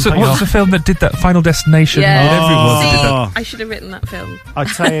 It What's doesn't put you the off. film that did that? Final Destination. Yeah. Whatever it was that did that. Oh. I should have written that film. I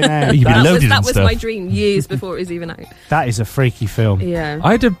tell you now, You'd be that, loaded that and was stuff. my dream years before it was even out. that is a freaky film. Yeah.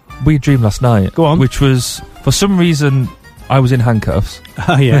 I had a weird dream last night. Go on. Which was, for some reason, I was in handcuffs.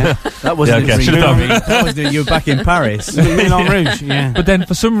 Oh, yeah. That wasn't Yeah, okay, a should've dream. done. That was you were back in Paris. Moulin Rouge, yeah. But then,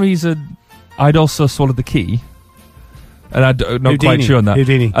 for some reason, I'd also swallowed the key. And I'm not quite Houdini. sure on that.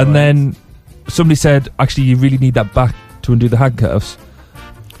 Houdini. And then somebody said, actually, you really need that back to undo the handcuffs.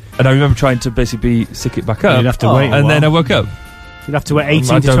 And I remember trying to basically stick it back up. You'd have to wait a And then I while. woke up. You'd have to wait I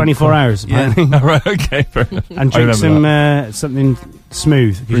 18 to don't 24 hours, Yeah. apparently. Right, okay, fair enough. And I drink remember some something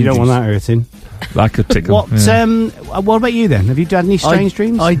smooth, because you Green don't want juice. that hurting. That could tickle. What about you then? Have you had any strange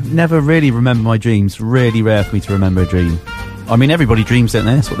dreams? I never really remember my dreams. Really rare for me to remember a dream. I mean, everybody dreams, don't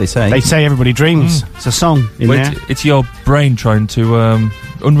they? That's what they say. They say everybody dreams. It's a song in Well, there. it's your brain trying to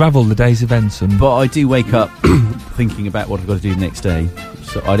unravel the day's events. And But I do wake up thinking about what I've got to do the next day.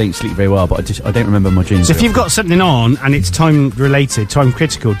 So I don't sleep very well, but I don't remember my dreams. So if very you've got something on and it's time related, time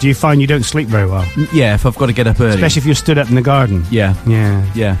critical, do you find you don't sleep very well? often. Yeah, if I've got to get up early. Especially if you're stood up in the garden. Yeah, Yeah.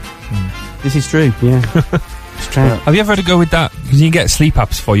 yeah. This is true. Yeah. It's true. have you ever had to go with that? Because you can get sleep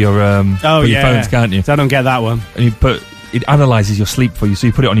apps for your Oh, for your yeah. phones, can't you? So I don't get that one. And you put it analyses your sleep for you. So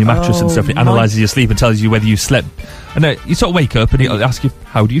you put it on your mattress and stuff, and it analyses your sleep and tells you whether you slept. And you sort of wake up and it'll ask you,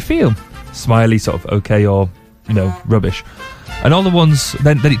 how do you feel? Smiley, sort of okay, or, rubbish. And all the ones,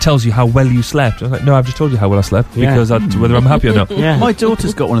 then it tells you how well you slept. I was like, no, I've just told you how well I slept, because whether I'm happy or not. Yeah. My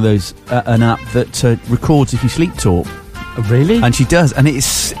daughter's got one of those, an app that records if you sleep talk. Oh, really? And she does, and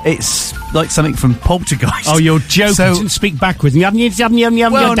it's like something from Poltergeist. Oh, you're joking. So, speak backwards. Yum, yum, yum, yum,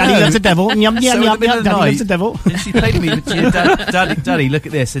 yum, well, daddy loves the devil. Yum, yum, so yum, in the yum, daddy loves the devil. And she played it to me, Daddy, look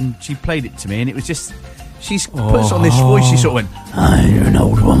at this. And she played it to me, and it was just, she's put us on this voice, she sort of went, I'm an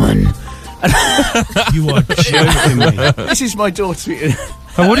old woman. You are joking me. This is my daughter.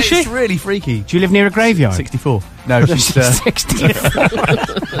 Oh, what is she? It's really freaky. Do you live near a graveyard? 64. No, she's 64.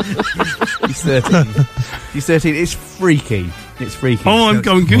 She's 13. She's 13. It's freaky. It's freaky. Oh, I'm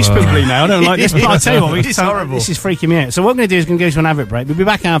going goosebumpy now. I don't like this. But I'll tell you what, it's horrible. This is freaking me out. So what we're going to do is we're going to go to an advert break. We'll be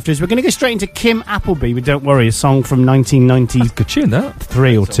back afterwards. We're going to go straight into Kim Appleby with Don't Worry, a song from 1993 good tune, that.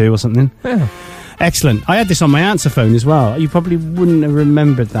 3 or 2 or something. Yeah. Excellent. I had this on my answer phone as well. You probably wouldn't have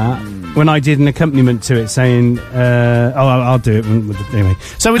remembered that when I did an accompaniment to it saying, I'll do it. Anyway.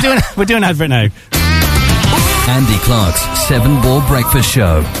 So we're doing advert now. Andy Clark's 7 Ball Breakfast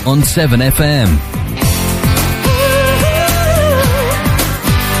Show on 7FM.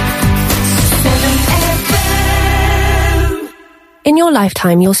 In your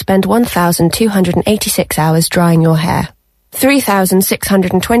lifetime, you'll spend 1,286 hours drying your hair,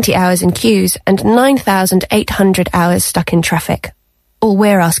 3,620 hours in queues, and 9,800 hours stuck in traffic. All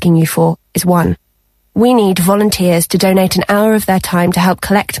we're asking you for is one. We need volunteers to donate an hour of their time to help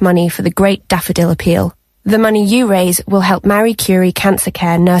collect money for the Great Daffodil Appeal. The money you raise will help Marie Curie Cancer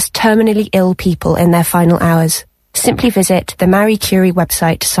Care nurse terminally ill people in their final hours. Simply visit the Marie Curie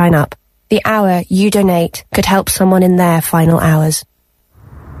website to sign up. The hour you donate could help someone in their final hours.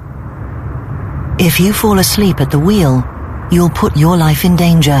 If you fall asleep at the wheel, you'll put your life in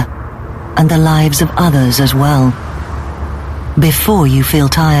danger, and the lives of others as well. Before you feel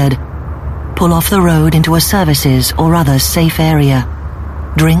tired, pull off the road into a services or other safe area.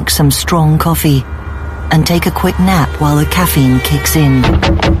 Drink some strong coffee, and take a quick nap while the caffeine kicks in.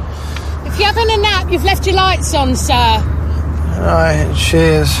 If you're having a nap, you've left your lights on, sir. Alright,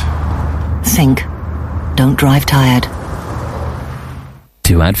 cheers. Think. Don't drive tired.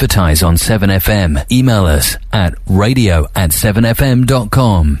 To advertise on 7FM, email us at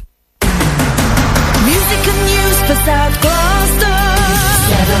radio@7fm.com. Music and news for South Gloucester.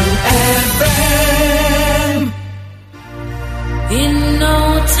 7FM. In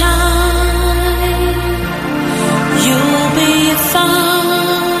no time, you'll be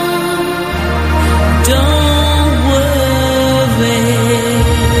fine. Don't worry.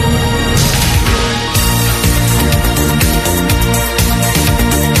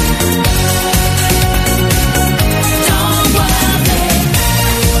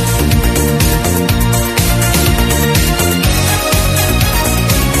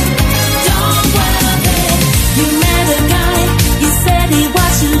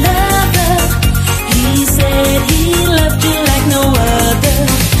 He loved you like no one.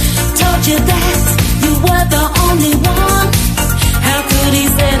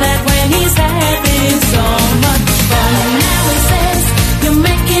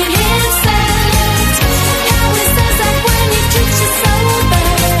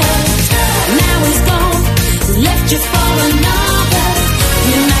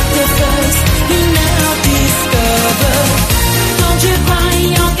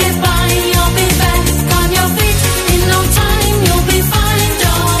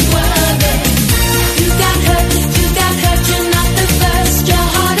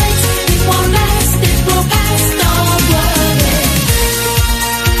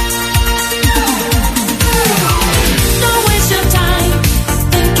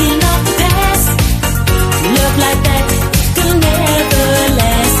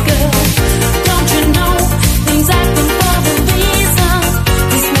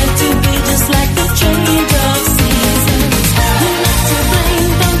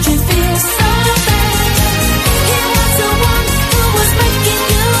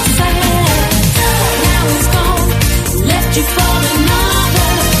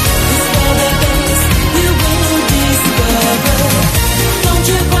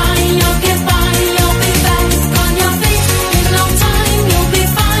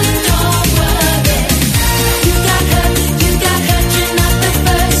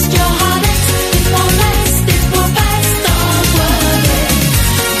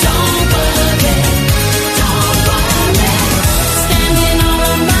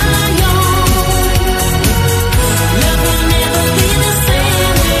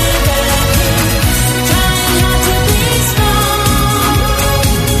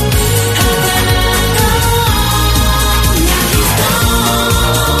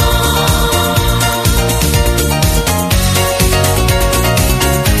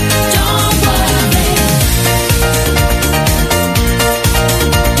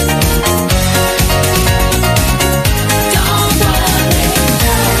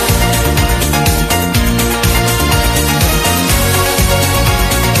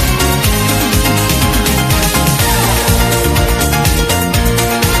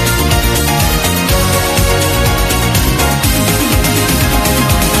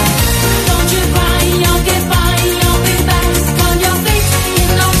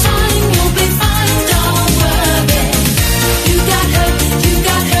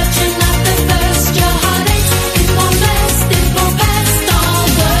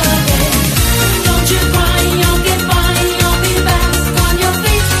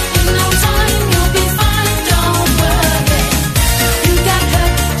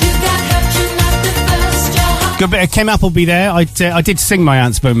 Good bit of Kim Appleby there. I did sing my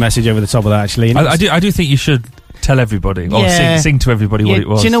Aunt Spoon message over the top of that, actually. and it was- I do think you should tell everybody, or Yeah. sing to everybody what Yeah, it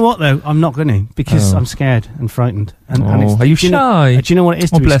was. Do you know what, though? I'm not going to, because Oh. I'm scared and frightened. And Oh, it's, are you do know- shy? do you know what it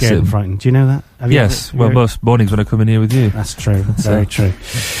is to Oh, be bless scared him. and frightened? Do you know that? Have you Yes, ever- well, you- most mornings when I come in here with you. That's true. Very true.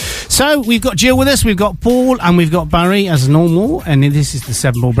 So, we've got Jill with us, we've got Paul, and we've got Barry as normal, and this is the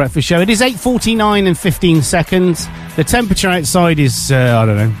 7 Ball Breakfast Show. It is 8:49 and 15 seconds. The temperature outside is, I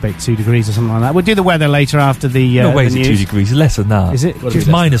don't know, about 2 degrees or something like that. We'll do the weather later after the No way the is it news. 2 degrees, less than that. Is it? It's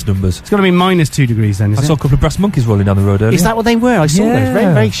minus numbers. It's got to be minus 2 degrees then, is I it? saw a couple of brass monkeys rolling down the road earlier. Is that what they were? I saw those. Very,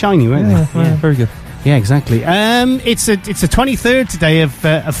 Yeah. very shiny, weren't Yeah, they? yeah, very good. Yeah, exactly. It's a 23rd today of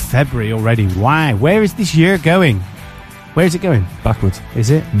February already. Why? Where is this year going? Where is it going? Backwards. Is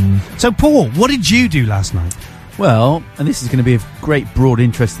it? So, Paul, what did you do last night? Well, and this is going to be of great broad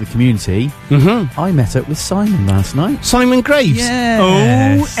interest to the community. Mm-hmm. I met up with Simon last night. Simon Graves?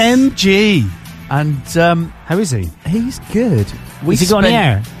 Yes. OMG. And how is he? He's good. Has he got on the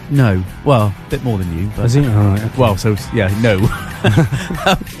air? No. Well, a bit more than you. But Has he? Oh, right, okay. Well, so yeah, no.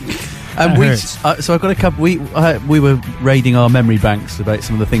 That hurts. So I've got a couple. We were raiding our memory banks about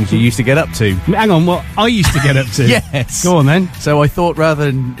some of the things you used to get up to. Hang on, what I used to get up to? Yes. Go on then. So I thought rather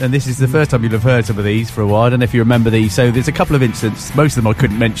than, and this is the first time you'll have heard some of these for a while. I don't know if you remember these. So there's a couple of incidents. Most of them I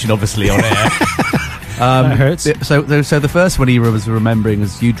couldn't mention, obviously, on air. That hurts. So the first one he was remembering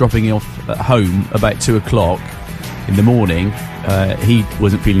was you dropping off at home about 2 o'clock in the morning. He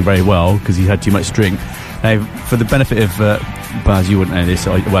wasn't feeling very well because he had too much drink. Now, for the benefit of Baz, you wouldn't know this.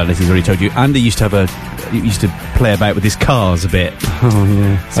 Well, this has already told you. Andy used to play about with his cars a bit. Oh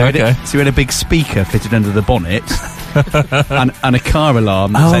yeah. So, he had a big speaker fitted under the bonnet, and a car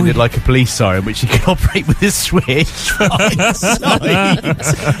alarm that sounded like a police siren, which he could operate with a switch.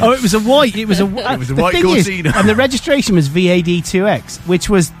 Oh, it was a white. It was a white Cortina. and the registration was VAD2X,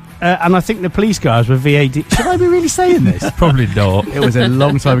 which was. And I think the police cars were VAD. Should I be really saying this? Probably not. It was a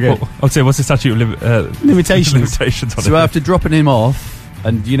long time ago. I'll tell you, what's the statute of Limitations? Limitations on So it. after dropping him off,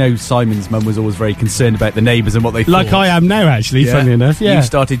 and you know Simon's mum was always very concerned about the neighbours and what they Like thought. I am now, actually. Yeah. Funny enough, yeah. You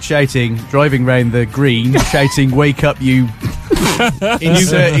started shouting, driving round the green, shouting, "Wake up, you!"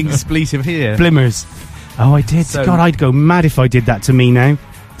 inserting expletive here. Blimmers. Oh, I did. So- God, I'd go mad if I did that to me now.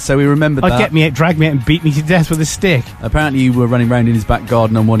 So we remembered I'd that. get me out, drag me out, and beat me to death with a stick. Apparently you were running around in his back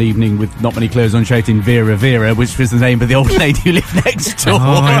garden on one evening with not many clothes on, shouting "Vera, Vera," which was the name of the old lady who lived next door.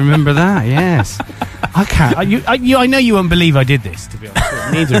 Oh, I remember that. Yes. I can't. I know you won't believe I did this. To be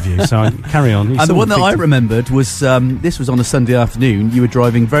honest, neither of you. So carry on. And the one that I remembered was this was on a Sunday afternoon. You were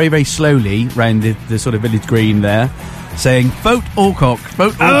driving very, very slowly round the sort of village green there, saying "Vote Alcock,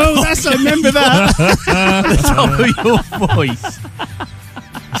 vote Alcock." Oh, I remember that. At the top of your voice.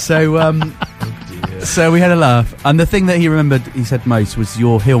 So we had a laugh, and the thing that he remembered, he said most, was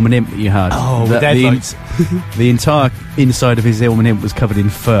your Hillman imp that you had. Oh, That with headlights. the entire inside of his Hillman imp was covered in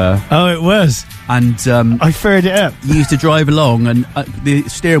fur, Oh, it was. and I furred it up. you used to drive along, and the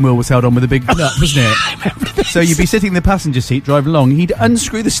steering wheel was held on with a big nut, wasn't it? So you'd be sitting in the passenger seat driving along. He'd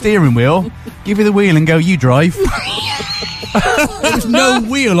unscrew the steering wheel, give you the wheel, and go, "You drive." There was no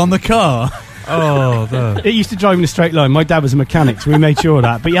wheel on the car. Oh, no. It used to drive in a straight line. My dad was a mechanic, so we made sure of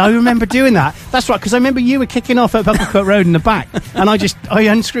that. But yeah, I remember doing that. That's right, because I remember you were kicking off at Bucklecote Road in the back, and I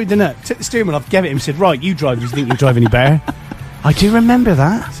unscrewed the nut, took the steering wheel off, gave it him, and said, "Right, you drive. You think you drive any better?" I do remember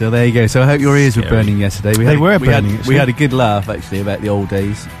that. So there you go. So I hope your ears were burning yesterday. They were burning, We actually. had a good laugh actually about the old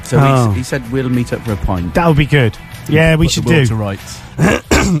days. So Oh. he said we'll meet up for a pint. That would be good. Yeah, we Put should the world do. to rights.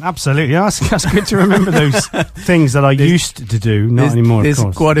 Absolutely. That's good to remember those things that I used to do, not There's, anymore, there's of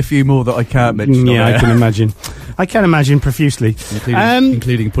course. quite a few more that I can't mention. Yeah, on I air. can imagine. I can imagine profusely.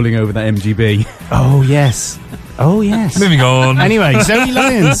 including pulling over that MGB. Oh, yes. Oh, yes. Moving on. Anyway, Zoe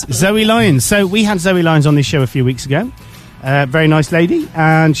Lyons. Zoe Lyons. So we had Zoe Lyons on this show a few weeks ago. Very nice lady.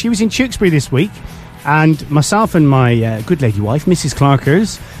 And she was in Tewkesbury this week. And myself and my good lady wife, Mrs.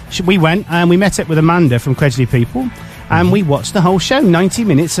 Clarkers, we went and we met up with Amanda from Credgley People. And we watched the whole show. 90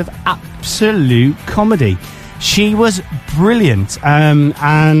 minutes of absolute comedy. She was brilliant.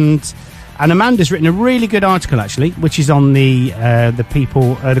 And Amanda's written a really good article, actually, which is on the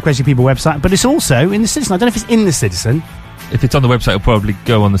Credgley People website. But it's also in the Citizen. I don't know if it's in the Citizen. If it's on the website, it'll probably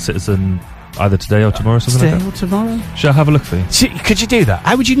go on the Citizen either today or tomorrow, something Today like or tomorrow? that. Shall I have a look for you? Could you do that?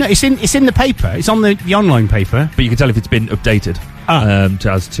 How would you know? It's in the paper. It's on the online paper. But you can tell if it's been updated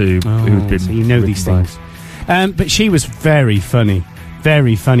as to who's been. So you know these things. But she was very funny.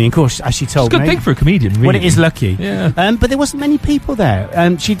 Very funny. And of course, as she told It's a good me... thing for a comedian, really. Well, it is lucky. Yeah. But there wasn't many people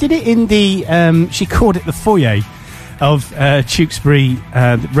there. She did it in the... she called it the foyer of Tewkesbury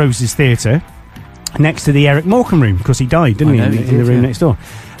Roses Theatre. next to the Eric Morecambe room because he died, didn't he? I know, In he the did, room yeah. next door.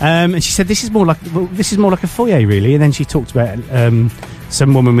 And she said this is more like a foyer, really. And then she talked about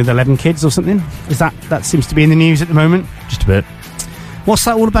some woman with 11 kids or something. That seems to be in the news at the moment? Just a bit. What's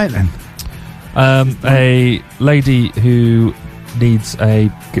that all about then? A lady who needs a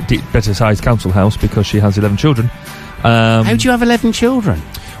better sized council house because she has 11 children. How do you have 11 children?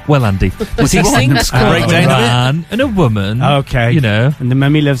 Well, Andy, Was he singing? a man and a woman. Okay. You know. And the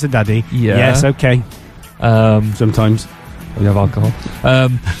mummy loves the daddy. Yeah. Yes, okay. Sometimes. We have alcohol.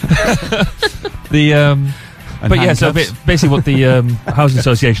 But yeah, so basically what the Housing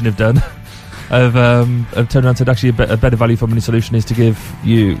Association have done have turned around and said actually a better value for money solution is to build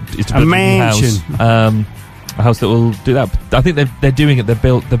a mansion. A house that will do that. I think they're doing it. They're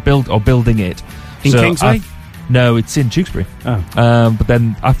building it In Kingsway? No, it's in Tewkesbury. Oh. But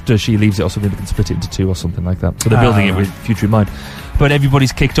then after she leaves it or something, they can split it into two or something like that. So they're building it with future in mind. But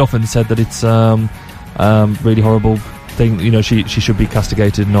everybody's kicked off and said that it's really horrible thing. You know, she should be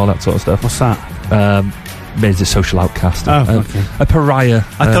castigated and all that sort of stuff. What's that? Made as a social outcast. Okay. A pariah.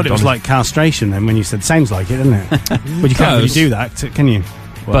 I thought it was like castration then when you said, sounds like it, doesn't it? But you can't really do that, can you?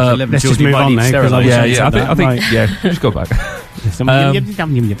 Well, But let's just move on now. I think just go back. And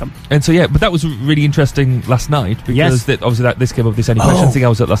so but that was really interesting last night because obviously this came up, this Any Questions thing I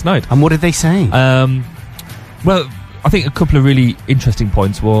was at last night. And what did they say? Well, I think a couple of really interesting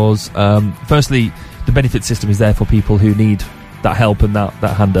points was firstly, the benefit system is there for people who need that help and that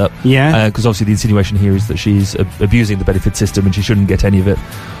hand up. Yeah. Because obviously the insinuation here is that she's abusing the benefit system and she shouldn't get any of it.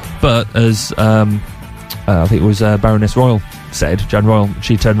 But as I think it was Baroness Royal said, Jan Royal,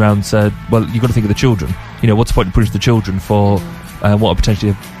 she turned around and said, well, you've got to think of the children. You know, what's the point in punishing the children for what are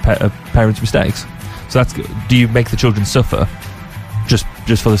potentially a parent's mistakes? So do you make the children suffer just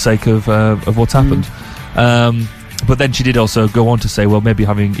for the sake of what's happened? But then she did also go on to say, well, maybe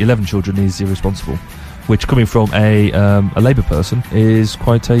having 11 children is irresponsible, which coming from a Labour person is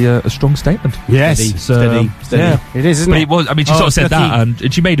quite a strong statement. Yes, steady. Yeah, it is, isn't but it? it was. I mean, she sort of said that,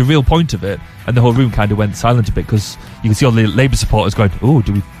 and she made a real point of it, and the whole room kind of went silent a bit because you can see all the Labour supporters going, "Oh,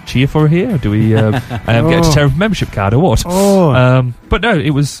 do we cheer for her here? Or do we get a tariff membership card or what?" But no,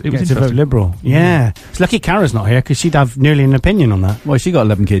 it was interesting. Vote Liberal. Yeah, it's lucky Cara's not here because she'd have nearly an opinion on that. Well, she got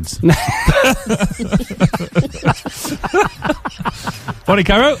 11 kids. Morning,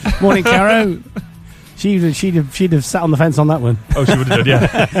 Caro. Morning, Caro. She'd have sat on the fence on that one. Oh, she would have done,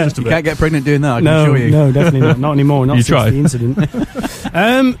 yeah. Just a You bit. can't get pregnant doing that, I can assure you. No, definitely not. Not anymore. Not You since tried. the incident.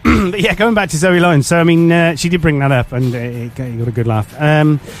 But yeah, going back to Zoe Lyons. So, I mean, she did bring that up and you got a good laugh.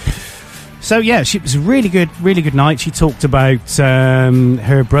 So, yeah, it was a really good night. She talked about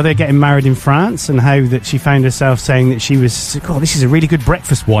her brother getting married in France and how that she found herself saying that she was, this is a really good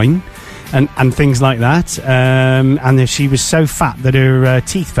breakfast wine. And things like that. And that she was so fat that her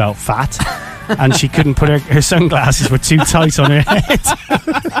teeth felt fat. And she couldn't put her sunglasses were too tight on her head.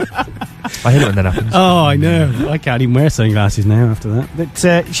 I hate it when that happens. Oh, I know. I can't even wear sunglasses now after that.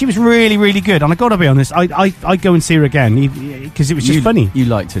 But she was really, really good. And I got to be honest, I'd go and see her again because it was just funny. You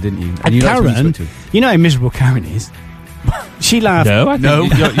liked her, didn't you? And you Karen, you know how miserable Karen is. She laughed. No, I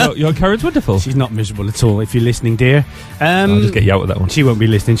think your Karen's wonderful. She's not miserable at all. If you're listening, dear, I'll just get you out with that one. She won't be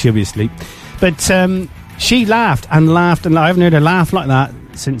listening. She'll be asleep. But she laughed and laughed, and I haven't heard her laugh like that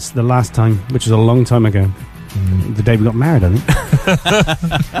since the last time, which was a long time ago. The day we got married, I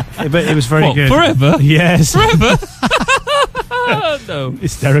think. But it was very good. Forever? Yes. Forever? No.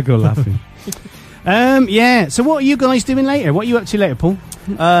 Hysterical laughing. Yeah. So what are you guys doing later? What are you up to later, Paul?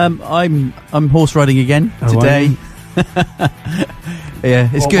 I'm horse riding again today. Yeah,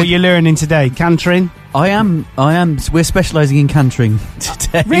 it's What good. are you learning today? Cantering? I am. We're specialising in cantering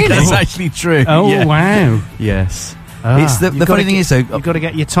today. Really? That's actually true. Oh, Yeah. wow. Yes. Ah, The funny thing is, though, you've got to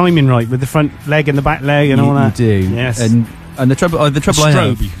get your timing right with the front leg and the back leg and all that. You do. Yes. And the trouble I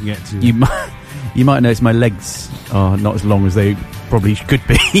have, you can get to. you might notice my legs are not as long as they probably could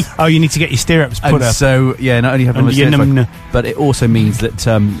be. Oh, you need to get your stirrups put And up. so, yeah, not only have I Under your my but it also means that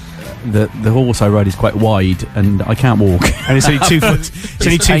the horse I ride is quite wide and I can't walk. And it's only 2 foot. It's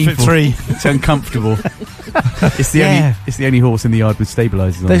only 2'3". It's uncomfortable. It's the only horse in the yard with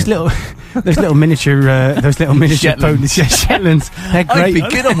stabilisers on. Those little miniature ponies, Shetlands. They're great. I'd be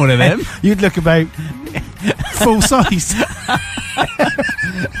good on one of them. You'd look about full size.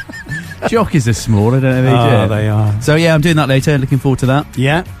 Jockeys are small. I don't know. They are. So yeah, I'm doing that later. Looking forward to that.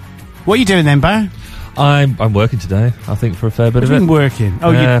 Yeah. What are you doing then, Bar? I'm working today, I think, for a fair bit of it. Been working.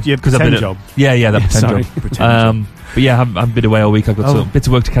 Oh, your pretend job. Yeah, that sorry. pretend job. But yeah, I've been away all week. I've got some bits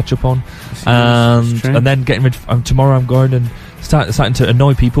of work to catch up on, and then getting ready. Tomorrow I'm going and starting to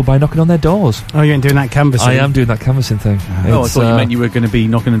annoy people by knocking on their doors. Oh, you ain't doing that canvassing? I am doing that canvassing thing. Oh, I thought you meant you were going to be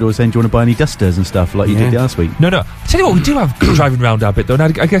knocking on the door saying, do you want to buy any dusters and stuff like you did last week? No. I tell you what, we do have driving round our bit though.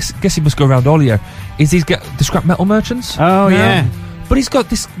 And I guess he must go around all year. Is these the scrap metal merchants? Oh, yeah. But he's got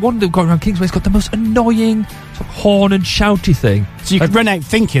this one that got around Kingsway. He's got the most annoying sort of horn and shouty thing. So you could run out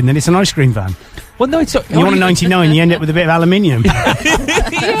thinking that it's an ice cream van. Well, no, it's... You want a 99, you end up with a bit of aluminium.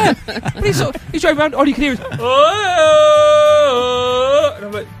 Yeah. But he's driving around, all you can hear is... And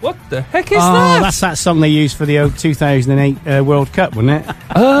I'm like, what the heck is that? Oh, that's that song they used for the 2008 World Cup, wasn't it?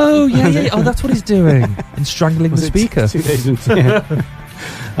 Oh, yeah. Oh, that's what he's doing. And strangling the speaker. 2002.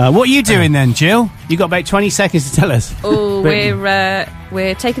 What are you doing then, Jill? You got about 20 seconds to tell us. Oh,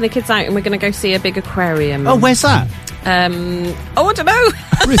 we're taking the kids out and we're going to go see a big aquarium. Oh, where's that? I don't know.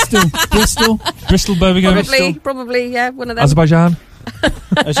 Bristol, Birmingham. Probably, yeah, one of them. Azerbaijan.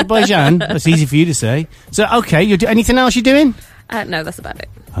 That's easy for you to say. So, okay, anything else you're doing? No, that's about it.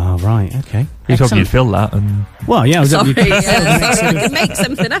 Oh, right, okay. You told me you'd fill that. And well, yeah, I was sorry. I could make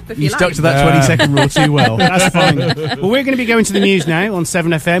something up if you like. You stuck to that 20-second rule too well. That's fine. Well, we're going to be going to the news now on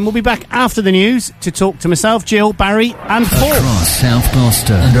 7FM. We'll be back after the news to talk to myself, Jill, Barry and Paul. Across South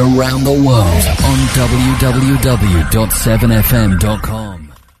Gloucester and around the world on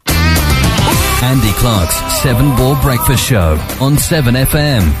www.7fm.com. Andy Clark's 7 Ball Breakfast Show on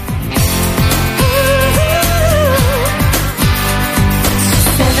 7FM.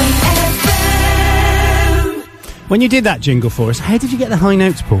 When you did that jingle for us, how did you get the high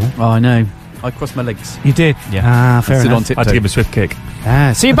notes, Paul? Oh, I know. I crossed my legs. You did? Yeah. Fair enough. I had to give him a swift kick.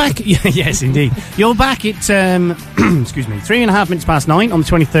 So you're back... Yes, indeed. You're back at, excuse me, 3.5 minutes past 9 on the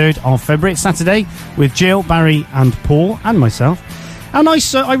 23rd of February. It's Saturday with Jill, Barry and Paul and myself. And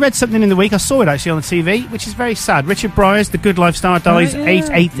I read something in the week, I saw it actually on the TV, which is very sad. Richard Bryars, the Good Life star, dies age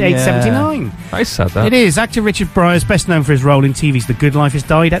 79. That is sad, that. It is. Actor Richard Bryars, best known for his role in TV's The Good Life, has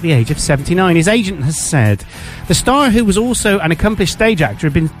died at the age of 79. His agent has said the star, who was also an accomplished stage actor,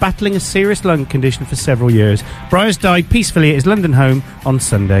 had been battling a serious lung condition for several years. Bryars died peacefully at his London home on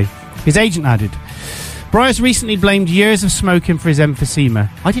Sunday. His agent added, Bryars recently blamed years of smoking for his emphysema.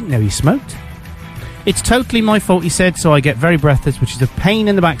 I didn't know he smoked. It's totally my fault, he said, so I get very breathless, which is a pain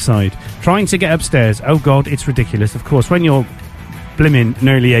in the backside. Trying to get upstairs. Oh, God, it's ridiculous. Of course, when you're blimmin'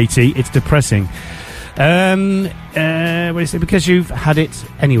 nearly 80, it's depressing. What is it? Because you've had it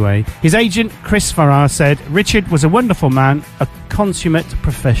anyway. His agent, Chris Farrar, said, Richard was a wonderful man, a consummate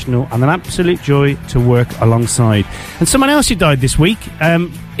professional, and an absolute joy to work alongside. And someone else who died this week,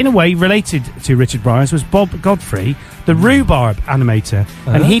 in a way related to Richard Bryars, was Bob Godfrey, the Rhubarb animator.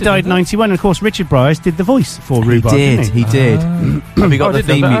 And he died 91. And of course, Richard Bryars did the voice for Rhubarb. He did. Have you got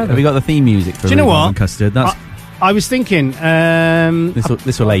the theme music for Do you know Rhubarb what? and Custard? That's I was thinking...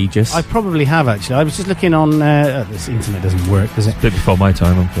 this will age us. I probably have, actually. I was just looking on... this internet doesn't work, does it? A bit before my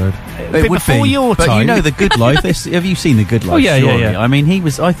time, I'm afraid. It would before your time. But you know The Good Life. Have you seen The Good Life? Oh, yeah. I mean,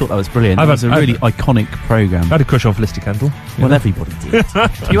 I thought that was brilliant. It was a really iconic programme. I had a crush on Felicity Kendall. Well, everybody did.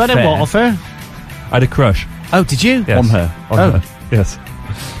 You had a what off her? I had a crush. Oh, did you? Yes. On her? On her, yes.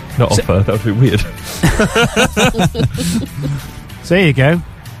 Not off her, that would be weird. So there you go.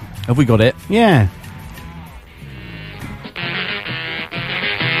 Have we got it? Yeah.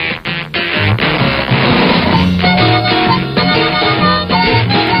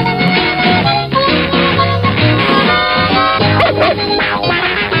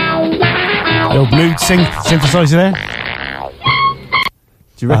 Little blue synthesizer there.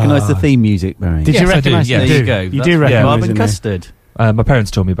 Do you recognise the theme music, Barry? Did you recognise it? it? There you go. You do recognise Rhubarb it. and Custard. My parents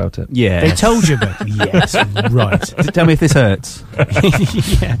told me about it. Yeah. They told you about it. Yes, right. Tell me if this hurts.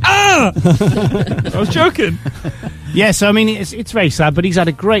 Yeah. I was joking. Yes, I mean, it's very sad, but he's had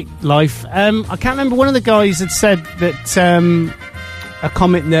a great life. I can't remember, one of the guys had said that a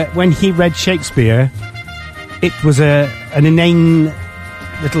comment that when he read Shakespeare, it was an inane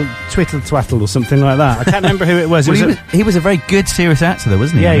little twiddle-twaddle or something like that. I can't remember who it was. He was a very good serious actor, though,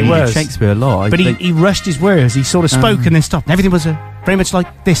 wasn't he? Yeah, he was. Did Shakespeare a lot. But he rushed his words. He sort of spoke and then stopped. And everything was very much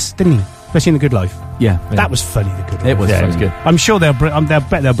like this, didn't he? Especially in The Good Life. Yeah. That was funny, The Good Life. It was funny. It was good. I'm sure they'll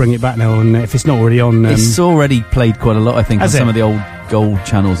bring it back now, and if it's not already on... it's already played quite a lot, I think, on some of the old gold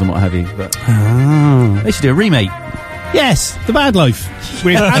channels and what have you. But they should do a remake. Yes, The Bad Life.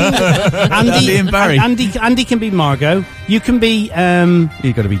 With Andy and Barry. Andy can be Margot. You can be...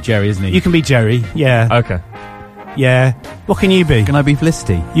 You've got to be Jerry, isn't he? You can be Jerry, yeah. Okay. Yeah. What can you be? Can I be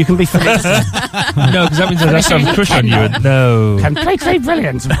Felicity? You can be Felicity. No, because that means I'd have to have a crush on you. No. Completely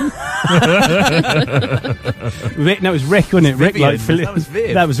brilliant. Rick, no, it was Rick, wasn't it? Rick, Vivian. That was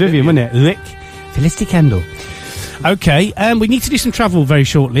Viv. That was Vivian, wasn't it? Rick. Felicity Kendall. Okay, we need to do some travel very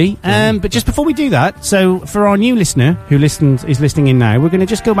shortly. But just before we do that, so for our new listener who is listening in now, we're going to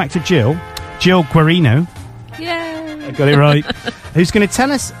just go back to Jill Guarino. Yay! I got it right. Who's going to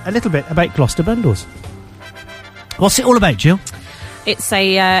tell us a little bit about Gloucester Bundles. What's it all about, Jill? It's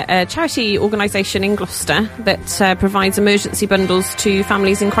a charity organisation in Gloucester that provides emergency bundles to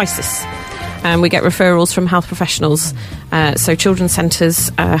families in crisis. We get referrals from health professionals, so children's centres,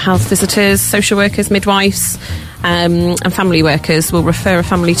 health visitors, social workers, midwives, and family workers will refer a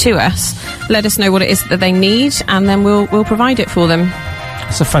family to us, let us know what it is that they need, and then we'll provide it for them.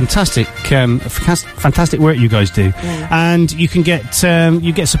 It's a fantastic work you guys do, and you can get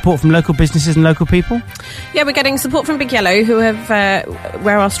support from local businesses and local people. Yeah, we're getting support from Big Yellow, who have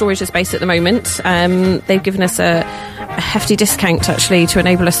where our storage is based at the moment. They've given us a hefty discount actually to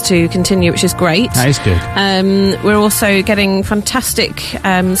enable us to continue, which is great. That is good. We're also getting fantastic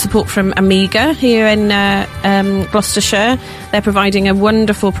support from Amiga here in Gloucestershire. They're providing a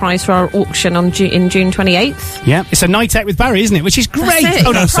wonderful prize for our auction in June 28th. Yeah, it's a night out with Barry, isn't it? Which is great. That's it. Oh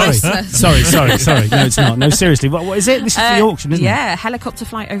no, sorry. Priceless. sorry. No, it's not. No, seriously. What is it? This is for the auction, isn't it? Yeah, helicopter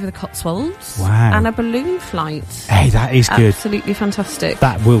flight over the Cotswolds. Wow. And a balloon flight. Hey, that is good. Absolutely fantastic.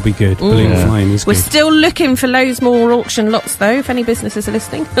 That will be good. Balloon flying is good. We're still looking for loads more auction lots, though, if any businesses are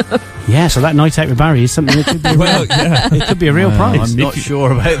listening. Yeah, so that night out with Barry is something that could be it could be a real prize. I'm not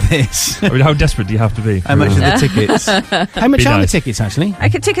sure about this. I mean, how desperate do you have to be? How much are the tickets? How much are the tickets, actually?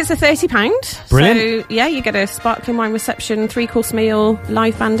 Tickets are £30. Brilliant. So, yeah, you get a sparkling wine reception, 3-course meal,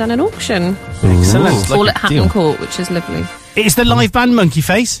 live band and an auction. Excellent. All at Hatton Court, which is lovely. Is the live band Monkey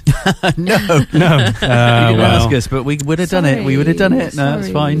Face? No. You didn't ask us, but we would have done it. We would have done it. No, it's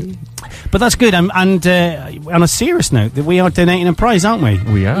fine. But that's good. And on a serious note, that we are donating a prize, aren't we?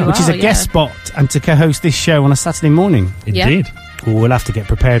 We are. Which is a guest spot and to co-host this show on a Saturday morning. Indeed. Oh, we'll have to get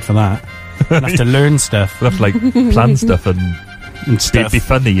prepared for that. We'll have to learn stuff. We'll have to plan stuff and stuff. Be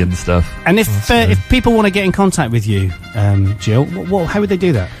funny and stuff. And if people want to get in contact with you, Jill, how would they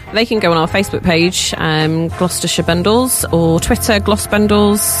do that? They can go on our Facebook page, Gloucestershire Bundles, or Twitter, Gloss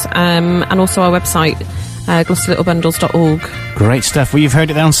Bundles, and also our website, GloucesterLittleBundles.org. Great stuff. Well, you've heard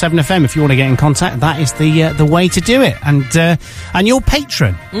it there on 7FM. If you want to get in contact, that is the way to do it. And your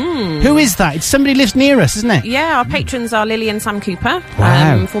patron, who is that? It's somebody who lives near us, isn't it? Yeah, our patrons are Lily and Sam Cooper,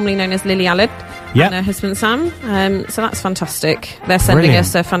 Wow. formerly known as Lily Allard, Yep. and her husband Sam. So that's fantastic. They're sending Brilliant.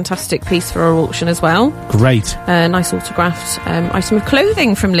 us a fantastic piece for our auction as well. Great. A nice autographed item of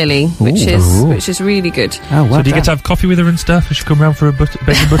clothing from Lily, which is really good. Oh, well So do you get to have coffee with her and stuff? Does she come round for a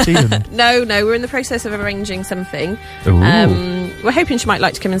bacon butty? And No, we're in the process of arranging something. Ooh. We're hoping she might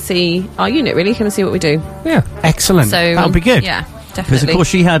like to come and see our unit, really, come and see what we do. Yeah. Excellent. So That'll be good. Yeah, Because, definitely. of course,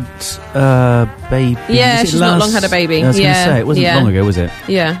 she had baby. Yeah, Was it she's not long had a baby. I was going Yeah, to say, it wasn't yeah. long ago, was it?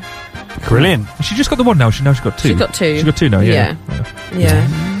 Yeah. Brilliant. She just got the one now. She's got two. She's got two. She's got two now, yeah. Yeah.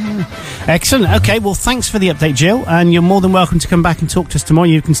 Excellent. Okay, well, thanks for the update, Jill. And you're more than welcome to come back and talk to us tomorrow.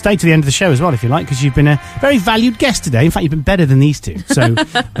 You can stay to the end of the show as well if you like, because you've been a very valued guest today. In fact, you've been better than these two. So,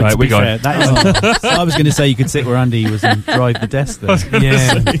 Right, we got it. That is I was going to say you could sit where Andy was and drive the desk there.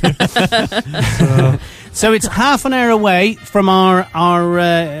 Yeah. So it's half an hour away from our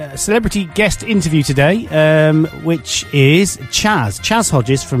celebrity guest interview today, which is Chaz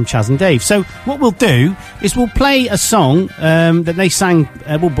Hodges from Chaz and Dave. So what we'll do is we'll play a song that they sang.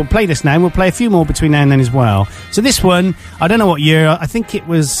 We'll play this now. We'll play a few more between now and then as well. So this one, I don't know what year. I think it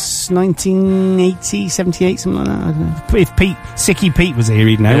was 1980, 78, something like that. I don't know. If Sicky Pete was here,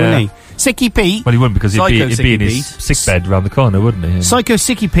 he'd know, wouldn't he? Sicky Pete. Well, he wouldn't, because he'd be Psycho in his sick bed round the corner, wouldn't he? Psycho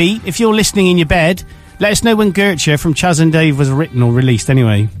Sicky Pete, if you're listening in your bed, let us know when Gertrude from Chaz and Dave was written or released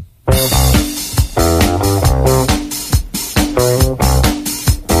anyway.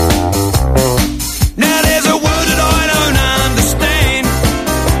 Now there's a word that I don't understand.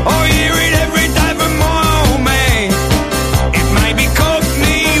 I hear it every day from my old man. It may be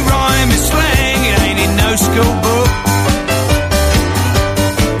Cockney rhyme and slang, it ain't in no school book.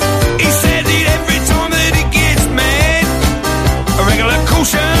 He says it every time that he gets mad. A regular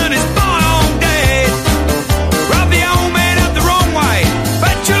caution is my own dad. Rub the old man up the wrong way,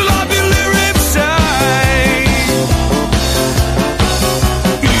 but you love your lyrics say.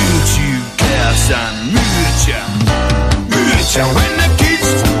 YouTube cows and Mucha. When the kids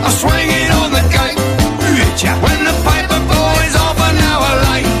are swinging on the gate. Mucha. When the paper boys half an hour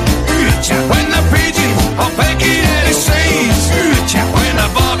late. Mucha. When the pigeons are pecking at his seeds. Mucha. When the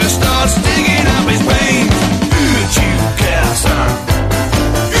barber starts digging up his veins. YouTube cows and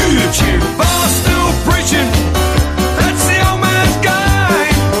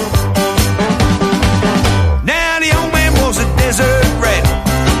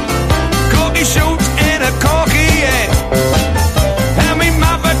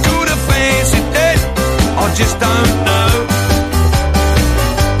just don't know.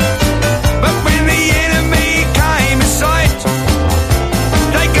 But when the enemy came in sight,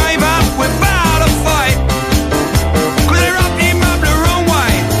 they gave up without a fight. 'Cause they rubbed him up the wrong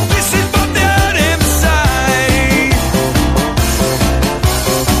way. This is what they heard him say.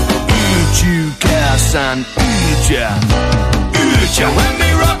 Uju Carson, Uja, Uja. When me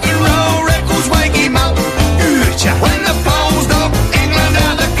rock and roll records wake him up. Uja. When the polls knock England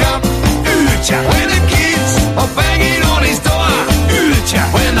out the cup. Uja. When the kids are banging on his door. Uja.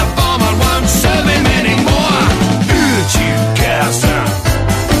 When the farmer won't serve him anymore. Uju Carson,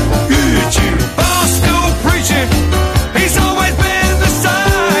 Uju. Bar still preaching, he's always been the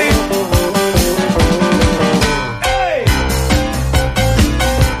same. Hey!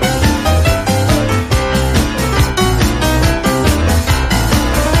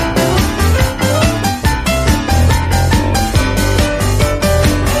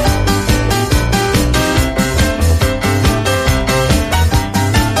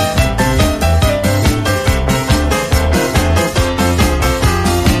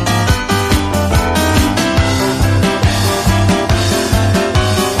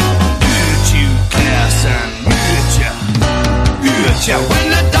 Uju Carson, Uja, Uja. When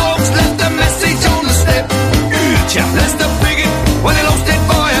the dogs left the message on the step. Uja. Lester Bigot when he lost it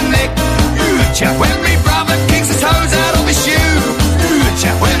by a neck. Uja. When me brother kicks his toes out of his shoe.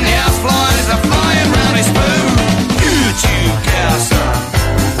 Uja. When the house flies are flying round his poo. Uju Carson,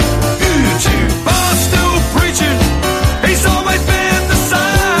 Uju. Bar still preaching, he's always been the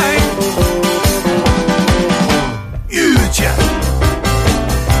same. Uja.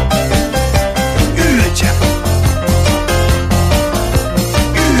 Uja.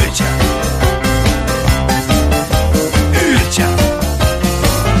 Uja. Uja.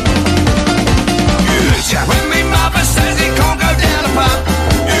 Uja. When me mother says he can't go down the pub.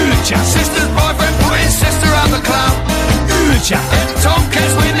 Uja. Sister's boyfriend put his sister up the club. Uja. And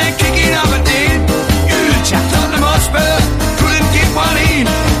Tomcats when they're kicking up a din. Uja. Tottenham Hotspur couldn't get one in.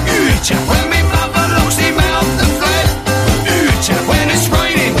 Uja. When me mother locks him out the flat. Uja. When it's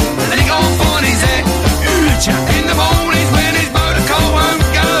raining and he can't find his head. Uja. In the mornings when his motor car won't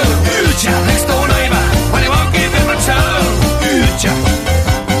go. Uja. Next door neighbour when he won't give him a toe. Uja.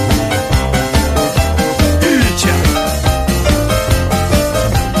 Uja.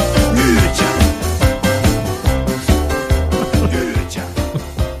 Uja. Uja.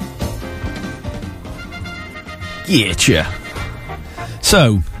 Yeah.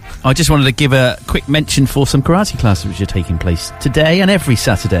 So, I just wanted to give a quick mention for some karate classes which are taking place today and every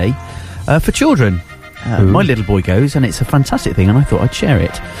Saturday for children. My little boy goes, and it's a fantastic thing, and I thought I'd share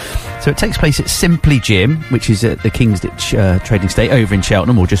it. So it takes place at Simply Gym, which is at the Kingsditch Trading Estate over in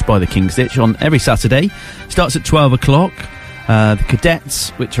Cheltenham, or just by the Kingsditch, on every Saturday. Starts at 12 o'clock. The cadets,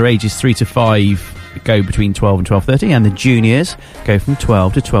 which are ages 3 to 5, go between 12 and 12:30, and the juniors go from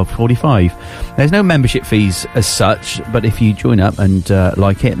 12 to 12:45. There's no membership fees as such, but if you join up and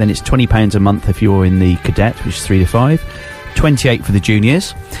like it, then it's £20 a month if you're in the cadet, which is 3 to 5, 28 for the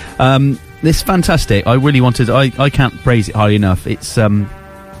juniors. This is fantastic. I really wanted... I can't praise it highly enough. It's...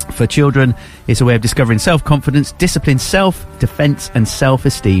 for children, it's a way of discovering self-confidence, discipline, self-defence and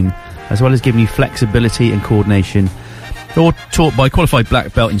self-esteem, as well as giving you flexibility and coordination. They're all taught by qualified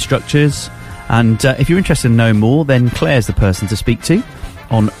black belt instructors. And if you're interested in knowing more, then Claire's the person to speak to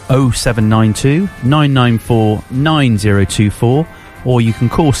on 0792 994 9024, or you can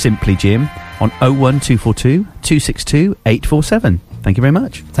call Simply Gym on 01242 262 847. Thank you very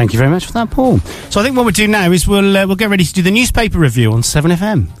much. Thank you very much for that, Paul. So I think what we'll do now is we'll get ready to do the newspaper review on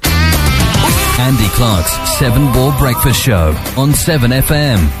 7FM. Andy Clark's 7 Ball Breakfast Show on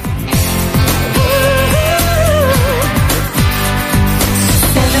 7FM.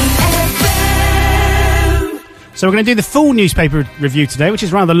 So we're going to do the full newspaper review today, which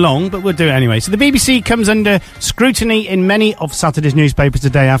is rather long, but we'll do it anyway. So the BBC comes under scrutiny in many of Saturday's newspapers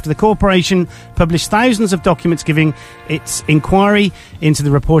today after the corporation published thousands of documents giving its inquiry into the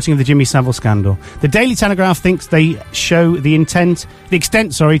reporting of the Jimmy Savile scandal. The Daily Telegraph thinks they show the extent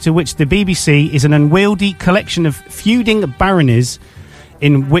to which the BBC is an unwieldy collection of feuding baronies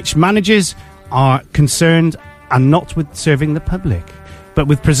in which managers are concerned and not with serving the public, but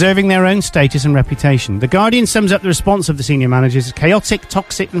with preserving their own status and reputation. The Guardian sums up the response of the senior managers as chaotic,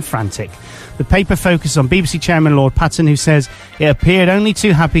 toxic and frantic. The paper focuses on BBC Chairman Lord Patton, who says it appeared only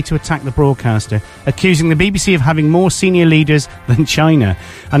too happy to attack the broadcaster, accusing the BBC of having more senior leaders than China,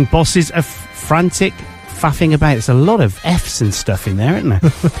 and bosses of frantic faffing about. There's a lot of F's and stuff in there, isn't there?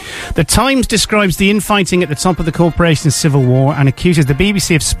 The Times describes the infighting at the top of the corporation's civil war and accuses the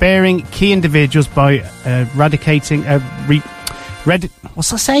BBC of sparing key individuals by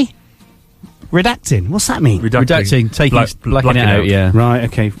what's that say? Redacting. What's that mean? Redacting, blacking it out, yeah. Right,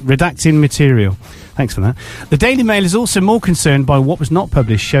 okay. Redacting material. Thanks for that. The Daily Mail is also more concerned by what was not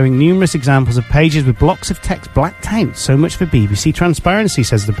published, showing numerous examples of pages with blocks of text blacked out. So much for BBC transparency,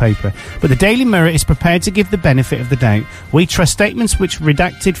 says the paper. But the Daily Mirror is prepared to give the benefit of the doubt. We trust statements which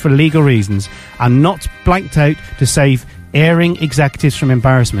redacted for legal reasons and not blanked out to save airing executives from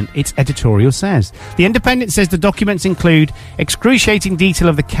embarrassment, its editorial says. The Independent says the documents include excruciating detail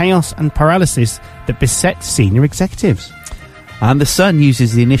of the chaos and paralysis that beset senior executives. And The Sun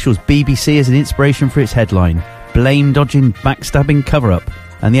uses the initials BBC as an inspiration for its headline, blame-dodging, backstabbing cover-up.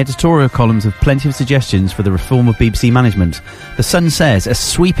 And the editorial columns have plenty of suggestions for the reform of BBC management. The Sun says a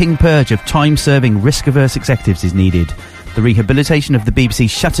sweeping purge of time-serving, risk-averse executives is needed. The rehabilitation of the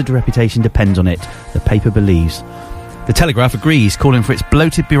BBC's shattered reputation depends on it, the paper believes. The Telegraph agrees, calling for its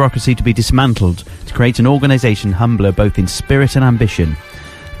bloated bureaucracy to be dismantled to create an organisation humbler both in spirit and ambition.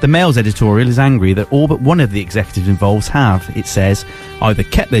 The Mail's editorial is angry that all but one of the executives involved have, it says, either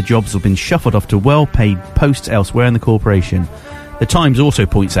kept their jobs or been shuffled off to well-paid posts elsewhere in the corporation. The Times also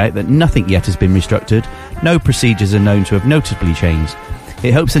points out that nothing yet has been restructured, no procedures are known to have noticeably changed.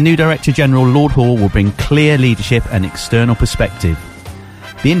 It hopes the new Director General, Lord Hall, will bring clear leadership and external perspective.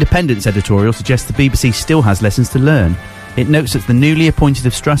 The Independent's editorial suggests the BBC still has lessons to learn. It notes that the newly appointed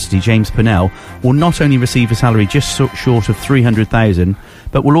of Strategy, James Purnell, will not only receive a salary just short of $300,000,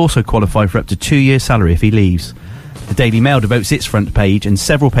 but will also qualify for up to 2 years' salary if he leaves. The Daily Mail devotes its front page and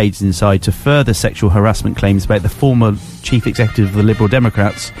several pages inside to further sexual harassment claims about the former chief executive of the Liberal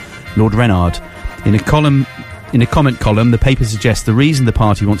Democrats, Lord Renard. In a comment column, the paper suggests the reason the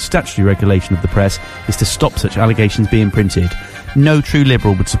party wants statutory regulation of the press is to stop such allegations being printed. No true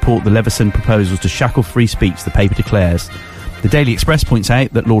Liberal would support the Leveson proposals to shackle free speech, the paper declares. The Daily Express points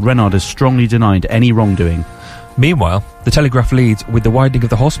out that Lord Renard has strongly denied any wrongdoing. Meanwhile, the Telegraph leads with the widening of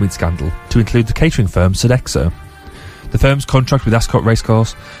the horsemeat scandal to include the catering firm Sodexo. The firm's contract with Ascot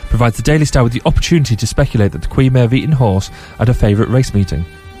Racecourse provides the Daily Star with the opportunity to speculate that the Queen may have eaten horse at her favourite race meeting.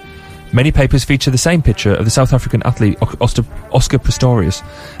 Many papers feature the same picture of the South African athlete Oscar Pistorius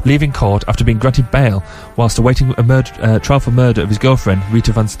leaving court after being granted bail whilst awaiting a trial for murder of his girlfriend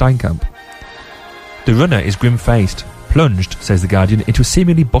Rita van Steenkamp. The runner is grim-faced, plunged, says The Guardian, into a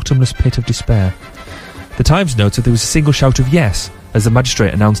seemingly bottomless pit of despair. The Times notes that there was a single shout of yes as the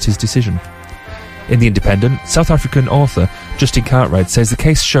magistrate announced his decision. In The Independent, South African author Justin Cartwright says the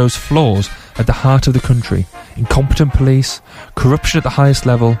case shows flaws at the heart of the country, incompetent police, corruption at the highest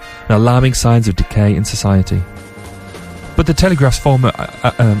level, and alarming signs of decay in society. But the Telegraph's former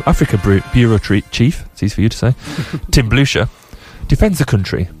Africa Bureau Chief, it's easy for you to say, Tim Blucher, defends the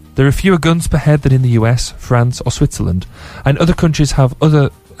country. There are fewer guns per head than in the US, France or Switzerland, and other countries have other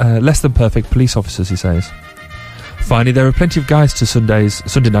less than perfect police officers, he says. Finally, there are plenty of guides to Sunday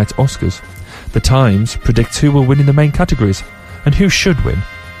night's Oscars. The Times predicts who will win in the main categories, and who should win.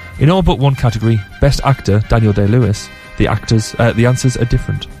 In all but one category, Best Actor, Daniel Day-Lewis, the answers are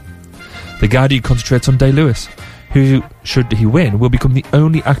different. The Guardian concentrates on Day-Lewis, who, should he win, will become the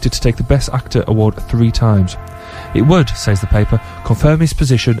only actor to take the Best Actor award 3 times. It would, says the paper, confirm his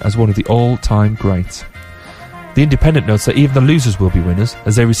position as one of the all-time greats. The Independent notes that even the losers will be winners,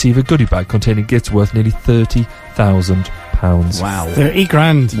 as they receive a goodie bag containing gifts worth nearly £30,000. Wow. 30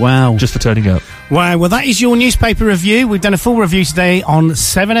 grand. Wow. Just for turning up. Wow, well that is your newspaper review. We've done a full review today on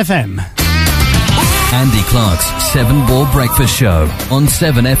 7FM. Andy Clark's 7 Ball Breakfast Show on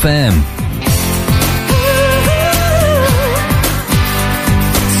 7FM.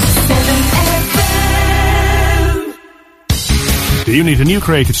 Do you need a new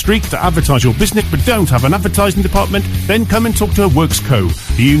creative streak to advertise your business but don't have an advertising department? Then come and talk to WorksCo.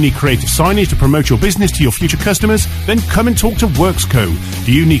 Do you need creative signage to promote your business to your future customers? Then come and talk to WorksCo.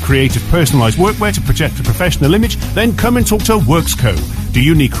 Do you need creative personalised workwear to project a professional image? Then come and talk to WorksCo. Do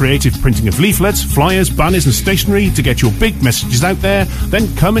you need creative printing of leaflets, flyers, banners and stationery to get your big messages out there? Then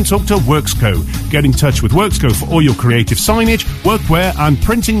come and talk to WorksCo. Get in touch with WorksCo for all your creative signage, workwear and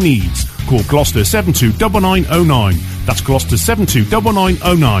printing needs. Call Gloucester 729909. That's Gloucester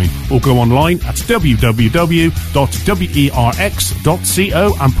 729909. Or go online at www.werx.co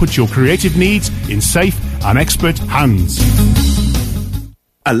and put your creative needs in safe and expert hands.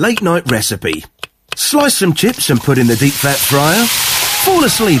 A late night recipe. Slice some chips and put in the deep fat fryer. Fall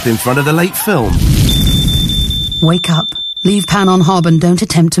asleep in front of the late film. Wake up. Leave pan on hob and don't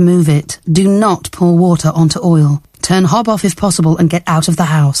attempt to move it. Do not pour water onto oil. Turn hob off if possible and get out of the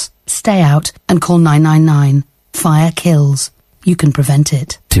house. Stay out and call 999. Fire kills. You can prevent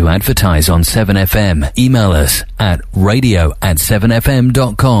it. To advertise on 7FM, email us at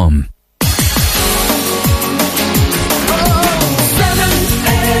radio@7fm.com.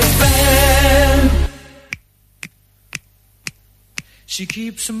 She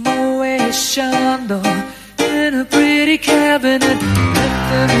keeps a Moet Chandon in a pretty cabinet.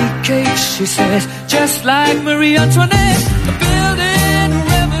 Anthony cake, she says, just like Marie Antoinette. A building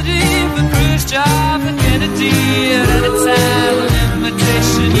remedy for Khrushchev and Kennedy. At any time, an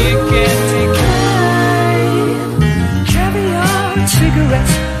invitation you can decline. Caviar and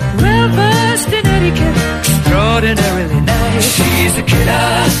cigarettes, well versed in etiquette, extraordinarily nice. She's a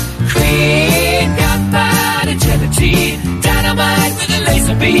killer queen, gunpowder gelatine, dynamite with a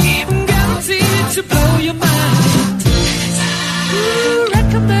laser beam, guaranteed to blow your mind. Ooh,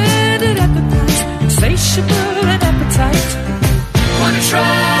 recommended at the price, insatiable and appetite. Wanna try?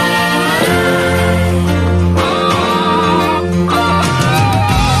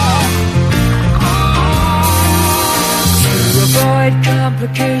 To avoid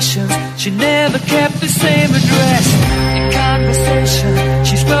complications, she never kept the same address. In conversation,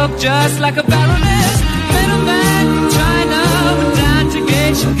 she spoke just like a baroness. Middleman from China, but down to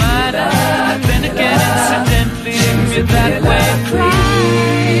gauge your mind. Then again, incidentally, with that way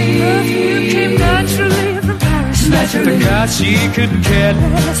perfume came naturally from Paris. Because she couldn't care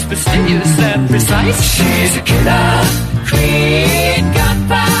less, fastidious and precise. She's a killer queen,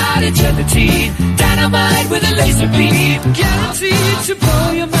 gunpowder gelatine, dynamite with a laser beam, guaranteed to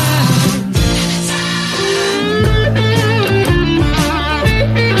blow your mind.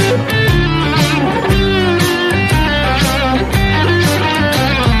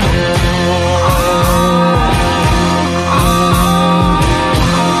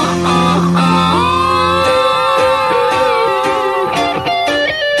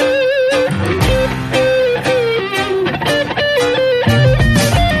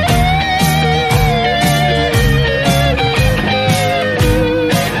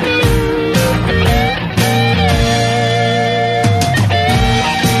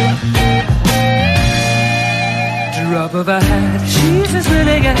 Of a hat, she's as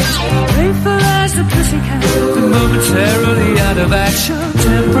willing as playful as the pussycat. Momentarily out of action,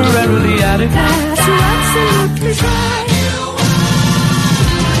 temporarily out of gas. So absolutely fine.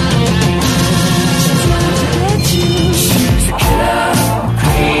 She's a killer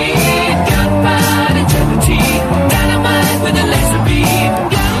queen, gunpowder gelatine, dynamite with a laser beam,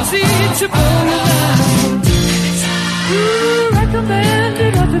 guaranteed to blow your mind. Ooh,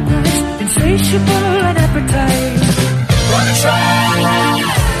 recommended at the price, insatiable and appetite. Wanna try?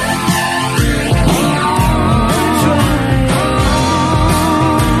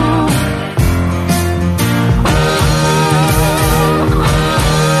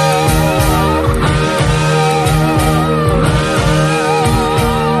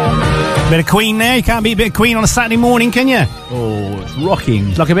 Bit of Queen there. You can't beat a bit of Queen on a Saturday morning, can you? Oh, it's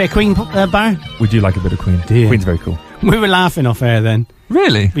rocking. Like a bit of Queen, Bar? We do like a bit of Queen. Dear. Queen's very cool. We were laughing off air then.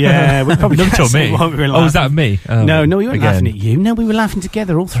 Really? Yeah, we probably Nobody told me. Oh, was that me? No, we weren't laughing at you. No, we were laughing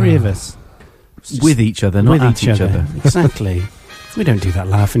together, all three of us. With each other, not with at each other. Exactly. We don't do that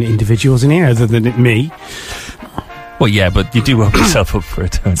laughing at individuals in here other than at me. Well, yeah, but you do open yourself up for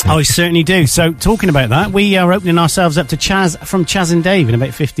it, don't you? I certainly do. So, talking about that, we are opening ourselves up to Chaz from Chaz and Dave in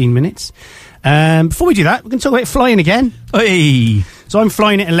about 15 minutes. Before we do that, we're going to talk about flying again. Hey! So I'm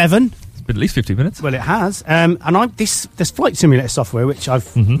flying at 11. It's been at least 15 minutes. Well, it has. And this flight simulator software, which you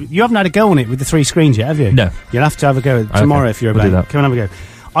haven't had a go on it with the 3 screens yet, have you? No. You'll have to have a go tomorrow if you're we'll about. Come and have a go.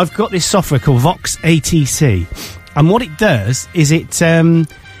 I've got this software called Vox ATC, and what it does is it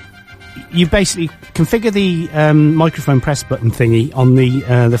you basically configure the microphone press button thingy on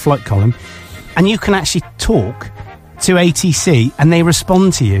the flight column, and you can actually talk to ATC, and they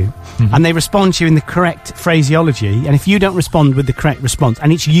respond to you. And they respond to you in the correct phraseology. And if you don't respond with the correct response,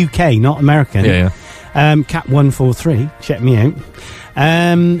 and it's UK, not American, Cat 143, check me out,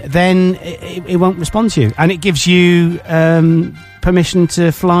 then it won't respond to you. And it gives you permission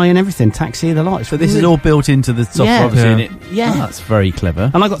to fly and everything, taxi, the lot. So this is all built into the software, obviously, and yeah. Oh, that's very clever.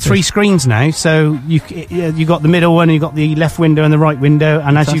 And I've got 3 screens now, so you got the middle one, you got the left window and the right window,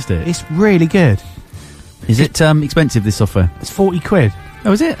 and it's really good. Is it expensive, this software? It's 40 quid.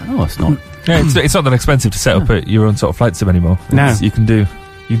 Oh, is it? Oh, it's not. Yeah, it's not that expensive to set up your own sort of flight sim anymore. No. You can do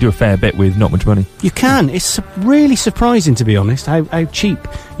a fair bit with not much money. You can. It's really surprising, to be honest, how cheap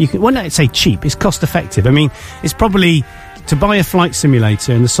you can. Well, not say cheap. It's cost effective. I mean, it's probably to buy a flight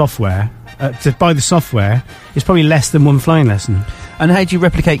simulator and the software. To buy the software, it's probably less than one flying lesson. And how do you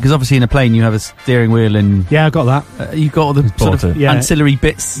replicate? Because obviously in a plane you have a steering wheel and I got that. You've got all the sort of ancillary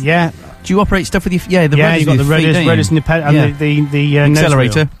bits. Yeah. Do you operate stuff with your? You've got the rudders and the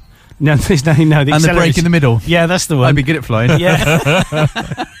accelerator. No, there's no. The And the accelerator- brake in the middle. Yeah, that's the one. I'd be good at flying.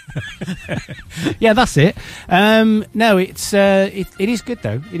 Yeah. Yeah, that's it. No, it's it is good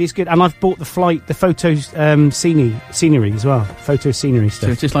though. It is good, and I've bought the photos scenery as well. Photo scenery stuff.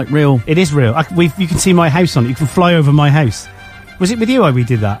 So it's just like real. It is real. You can see my house on it. You can fly over my house. Was it with you? We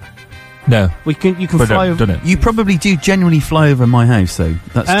did that. No, you can But fly over. done it. You probably do genuinely fly over my house, though.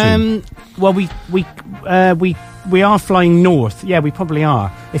 That's true. Well, we are flying north. Yeah, we probably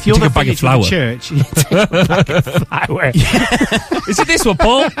are. If you're take the a bag of village with flour. the church, you take a bag of flour. Is it this one,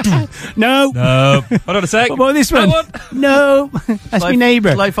 Paul? No. No. Hold on a sec. What about this one? That one? No. That's my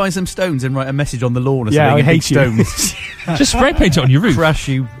neighbour. Shall I find some stones and write a message on the lawn or Yeah, something? I in big hate you. stones. Just spray paint it on your roof. Crash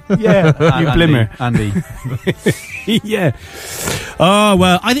you. Yeah, you blimmer. Andy. Yeah. Oh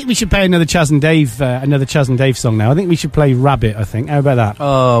well, I think we should play another Chaz and Dave song now. I think we should play Rabbit. I think. How about that?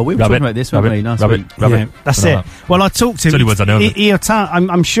 Oh, we were talking about this, weren't we? Last week. Yeah, that's it. Well, I talked to him. It's only words I know of it. He'll tell.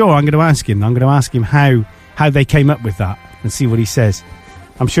 I'm sure I'm going to ask him. I'm going to ask him how they came up with that and see what he says.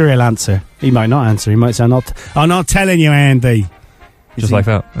 I'm sure he'll answer. He might not answer. He might say, I'm not telling you, Andy. Just like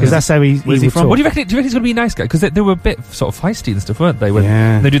that. Because that's how he Where's he would from? talk. What do you reckon? Do you reckon he's going to be a nice guy? Because they were a bit sort of feisty and stuff, weren't they? When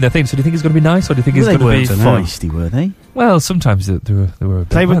Yeah. they're doing their thing. So do you think he's going to be nice, or do you think he's They going to weren't be feisty, were they? Well, sometimes they were.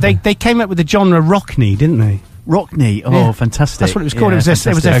 A bit, They came up with the genre Rockney, didn't they? Rockney. Oh, Yeah. fantastic. That's what it was called. Yeah, It was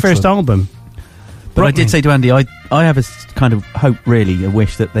their fantastic. first album. But I Rockney. did say to Andy, I have a kind of hope, really, a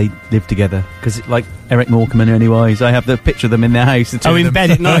wish that they live together. Because, like Eric Morecambe and Ernie Wise, I have the picture of them in their house. The two Oh, of in them.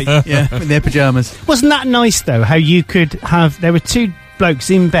 bed at night. Yeah, in their pyjamas. Wasn't that nice though? How you could have there were two blokes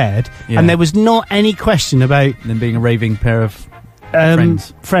in bed, Yeah. and there was not any question about Them being a raving pair of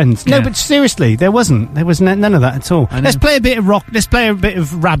friends. No, Yeah. but seriously, there wasn't. There was none of that at all. I know. Let's play a bit of rock. Let's play a bit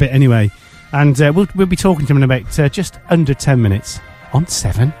of Rabbit anyway, and we'll be talking to him in about just under 10 minutes on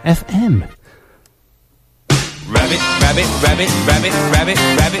 7FM. Rabbit, rabbit, rabbit, rabbit, rabbit,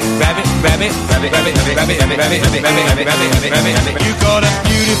 rabbit, rabbit, rabbit, rabbit, rabbit, rabbit, rabbit, rabbit, rabbit, rabbit, rabbit, rabbit. You got a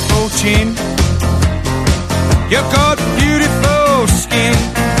beautiful chin. You got beautiful skin.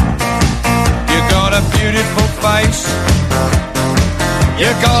 You got a beautiful face.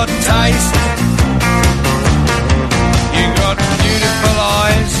 You got taste. You got beautiful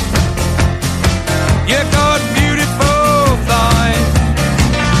eyes. You got beautiful thighs.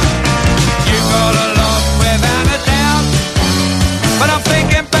 You got a lot without a doubt, but I'm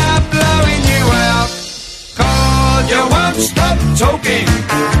thinking about blowing you out. 'Cause you won't stop talking.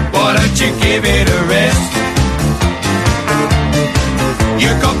 Why don't you give it a rest? You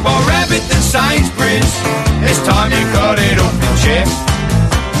got more rabbit than Sainsbury's. This time you got it off your chest.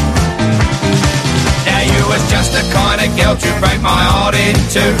 Now you was just the kind of girl to break my heart in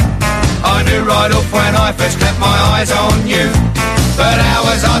two. I knew right off when I first kept my eyes on you. But how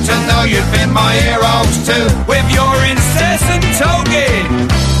was I to know you'd been my heroes too? With your incessant talking,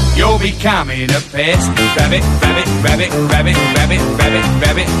 you're becoming a pest. Rabbit, rabbit, rabbit, rabbit, rabbit,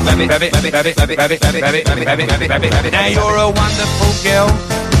 rabbit, rabbit, rabbit, rabbit, rabbit, rabbit, rabbit, rabbit, rabbit, rabbit, rabbit, rabbit, rabbit. Now you're a wonderful girl.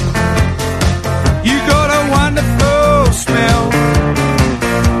 You got a wonderful smell.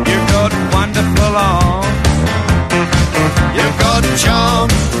 You got wonderful arms. You got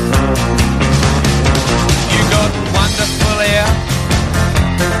charms. You got wonderful hair.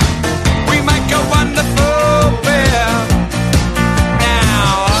 We make a wonderful pair.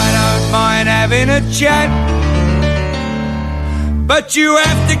 Now I don't mind having a chat, but you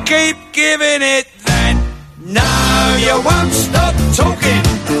have to keep giving it that. No, you won't stop talking.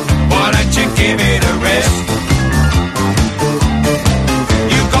 Why don't you give it a rest?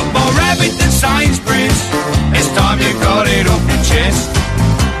 You got more rabbit than Sainsbury's. This time you got it off your chest.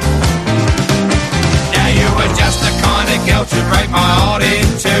 Now you were just the kind of girl to break my heart in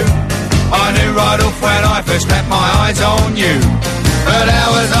two. I knew right off when I first clapped my eyes on you. But how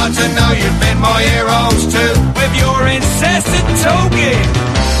was I to know you'd been my heroes too? With your incessant talking,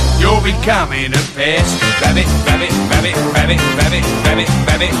 you're becoming a pest. Rabbit, rabbit, rabbit, rabbit, rabbit, rabbit,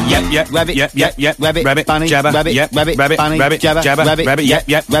 rabbit, yep, yep, rabbit, yep, yep, yep, rabbit, rabbit, bunny, jabber, rabbit, yep, rabbit, rabbit, bunny, rabbit, jabber, rabbit, rabbit, yep,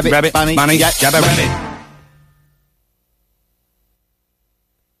 yep, rabbit, rabbit, bunny, yep, jabber, rabbit.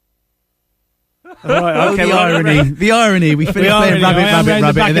 Right, okay, the irony. The irony. We finished playing Rabbit, Rabbit,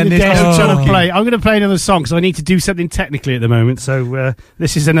 Rabbit, and then this I'm going to play another song because I need to do something technically at the moment. So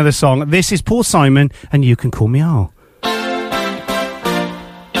this is another song. This is Paul Simon, and You Can Call Me Al.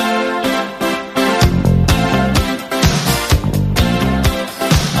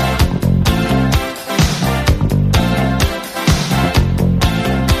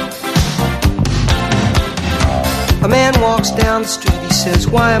 A man walks down the street, he says,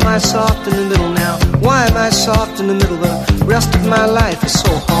 why am I soft in the middle now? Why am I soft in the middle? The rest of my life is so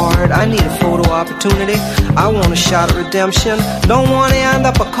hard. I need a photo opportunity. I want a shot at redemption. Don't want to end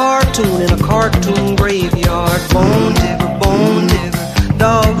up a cartoon in a cartoon graveyard. Bone digger,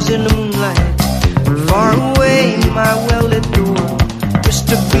 dogs in the moonlight. Far away, my well-lit door.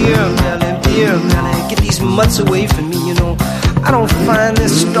 Mr. Beer Melly, get these mutts away from me, you know. I don't find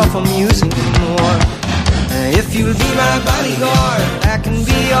this stuff amusing anymore. If you'll be my bodyguard, I can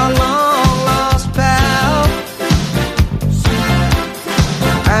be your long-lost pal.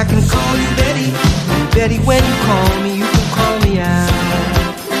 I can call you Betty, and Betty, when you call me, you can call me out.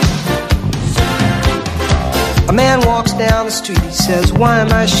 A man walks down the street, he says, why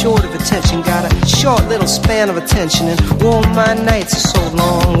am I short of attention? Got a short little span of attention, and oh, my nights are so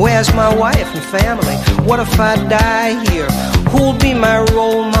long. Where's my wife and family? What if I die here? Who'll be my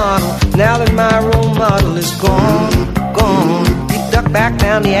role model now that my role model is gone? He ducked back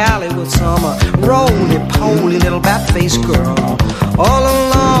down the alley with some roly-poly little bat-faced girl. All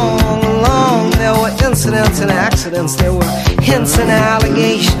along, there were incidents and accidents, there were hints and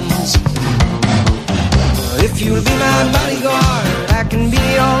allegations. If you'll be my bodyguard, I can be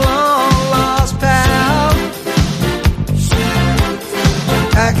your long-lost pal.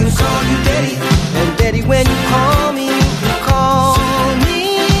 I can call you Daddy, and Daddy, when you call me, you can call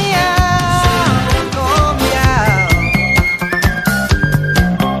me out, call me out.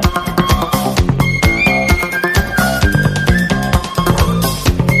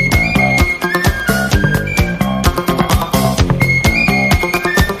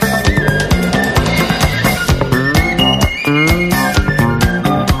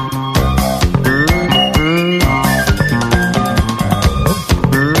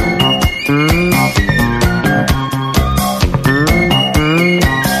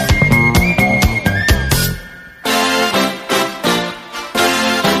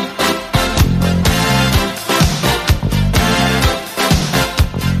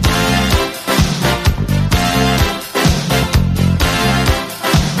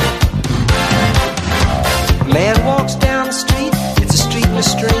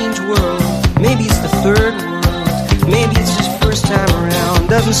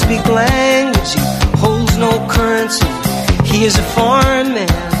 Speak language, he holds no currency. He is a foreign man.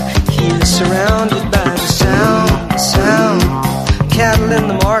 He is surrounded by the sound. Cattle in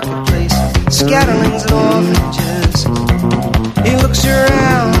the marketplace, scatterlings and orphanages. He looks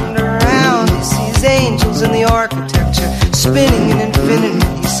around, he sees angels in the architecture, spinning in infinity.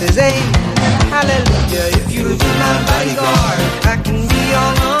 He says, hey, hallelujah, if you'll be my bodyguard, I can be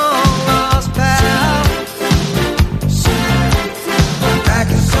your long-lost pal. I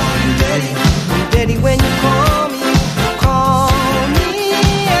can call you Daddy, Daddy, when you call me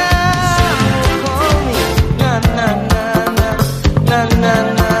out, call me, na na na na, na na na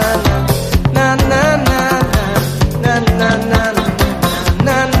na, na na na na, na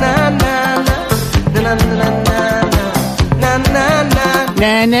na na na,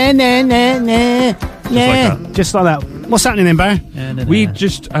 na na na na. Just like that. What's happening then, Barry? We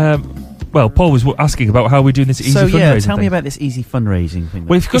just well, Paul was asking about how we're doing this easy fundraising. So yeah, tell me about this easy fundraising thing.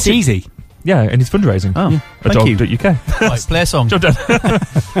 Well, it's easy. Yeah, and it's fundraising. Oh, thank you. .uk. Right, play a song. Job done.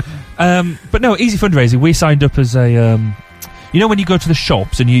 But no, easy fundraising. We signed up as a, you know, when you go to the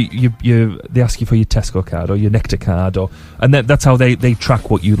shops and they ask you for your Tesco card or your Nectar card, and that's how they track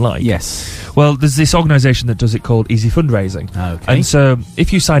what you like. Yes. Well, there's this organisation that does it called Easy Fundraising. Okay. And so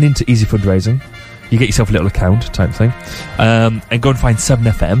if you sign into Easy Fundraising, you get yourself a little account type thing, and go and find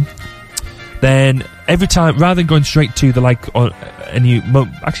 7FM. Then every time, rather than going straight to the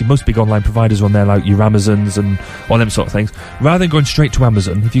actually most big online providers on there, like your Amazons and all them sort of things, rather than going straight to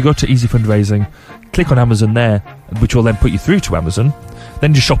Amazon, if you go to Easy Fundraising, click on Amazon there, which will then put you through to Amazon,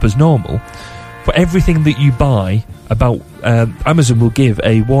 then just shop as normal. For everything that you buy, Amazon will give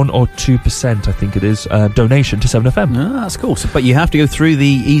a 1 or 2%, I think it is, donation to 7FM. Oh, that's cool. But you have to go through the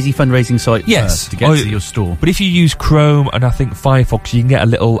Easy Fundraising site first to get to your store. But if you use Chrome and I think Firefox, you can get a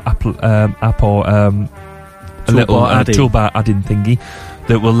little app or a little toolbar add-in thingy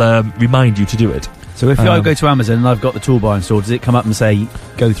that will remind you to do it. So if I go to Amazon and I've got the toolbar installed, does it come up and say,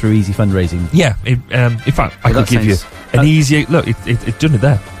 go through Easy Fundraising? Yeah. In fact, I could give you an easy... Look, it's done it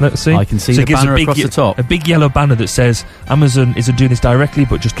there. Let's see. I can see the banner across the top. A big yellow banner that says, Amazon isn't doing this directly,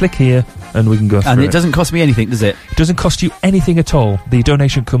 but just click here and we can go through it. And it doesn't cost me anything, does it? It doesn't cost you anything at all. The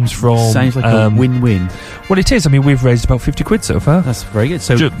donation comes from... Sounds like a win-win. Well, it is. I mean, we've raised about 50 quid so far. That's very good.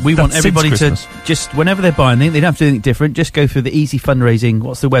 So we want everybody to just, whenever they're buying anything, they don't have to do anything different, just go through the Easy Fundraising.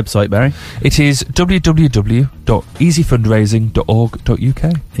 What's the website, Barry? It is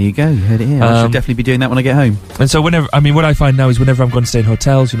www.easyfundraising.org.uk. There you go. You heard it here. I should definitely be doing that when I get home. And so whenever mean, what I find now is whenever I'm going to stay in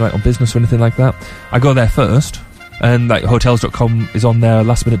hotels, like on business or anything like that, I go there first. And like hotels.com is on there,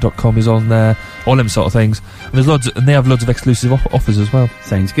 lastminute.com is on there, all them sort of things. And there's loads, and they have loads of exclusive offers as well.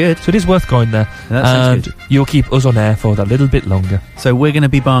 Sounds good. So it is worth going there. That sounds good. You'll keep us on air for that little bit longer. So we're going to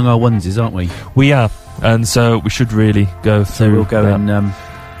be buying our onesies, aren't we? We are, and so we should really go through. So we'll go that. and.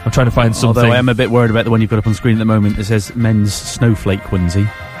 I'm trying to find something. Although I am a bit worried about the one you've got up on screen at the moment that says men's snowflake onesie.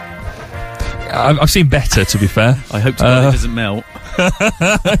 I've seen better, to be fair. I hope to God it doesn't melt. Yeah,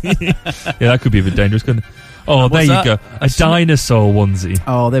 that could be a bit dangerous, couldn't it? Oh, there you go. A dinosaur onesie.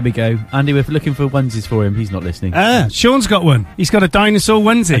 Oh, there we go. Andy, we're looking for onesies for him. He's not listening. Sean's got one. He's got a dinosaur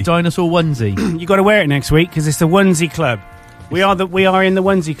onesie. A dinosaur onesie. You got to wear it next week because it's the onesie club. We are in the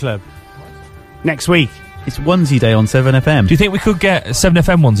onesie club next week. It's onesie day on 7FM. Do you think we could get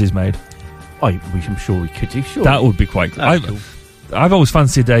 7FM onesies made? I'm sure we could do. Sure, that would be quite cool. Cool. I've always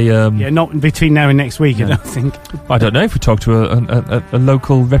fancied a... yeah, not between now and next week, No. I don't think. I don't know if we talk to a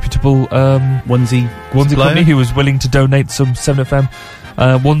local reputable onesie company who was willing to donate some 7FM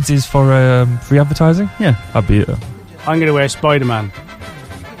onesies for free advertising. Yeah. I'd be... I'm going to wear Spider-Man.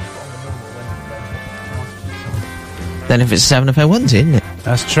 Then if it's 7FM onesie, isn't it?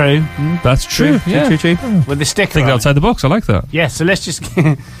 That's true. That's true. Yeah. True. With the sticker Think on outside the box. I like that. Yeah, so let's just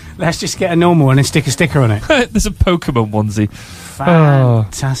get a normal one and stick a sticker on it. There's a Pokemon onesie.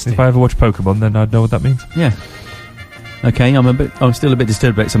 Fantastic. If I ever watch Pokemon, then I'd know what that means. Yeah. Okay, I'm still a bit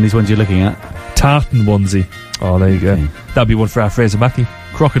disturbed about some of these ones you're looking at. Tartan onesie. Oh, there you go. That'd be one for our Fraser Mackey.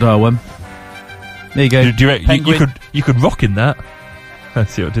 Crocodile one. There you go. Do you could rock in that?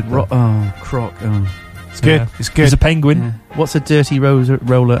 Let's see what I did there. Croc. Oh. It's good. Yeah. It's good. There's a penguin. Yeah. What's a dirty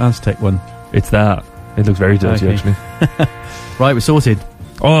roller Aztec one? It's that. It looks very dirty, actually. Right, we're sorted.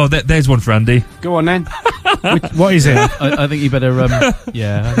 Oh, there's one for Andy. Go on then. What is it? I think you better. I think you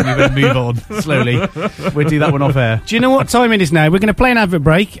better move on slowly. We'll do that one off air. Do you know what time it is now? We're going to play an advert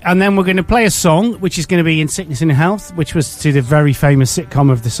break, and then we're going to play a song, which is going to be In Sickness and Health, which was to the very famous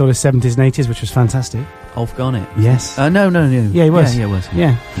sitcom of the sort of 70s and 80s, which was fantastic. Ulf Garnett. Yes. No. Yeah, he was. Yeah, he was.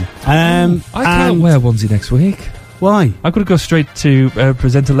 Yeah. I can't wear onesie next week. Why? I've got to go straight to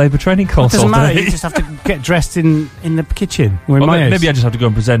present a labour training course. It doesn't all matter. day. You just have to get dressed in the kitchen or in Well, my house. maybe I just have to go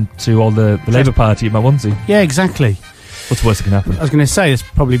and present to all the Labour Party in my onesie. Yeah, exactly. What's the worst that can happen? I was going to say there's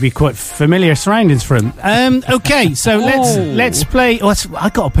probably be quite familiar surroundings for him. Okay, so let's play. I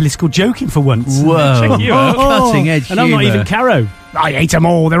got a political joke in for once. Whoa! Check you out. Cutting edge and I'm not humour. even Caro. I hate them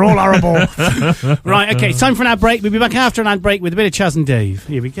all. They're all horrible. Right. Okay. Time for an ad break. We'll be back after an ad break with a bit of Chaz and Dave.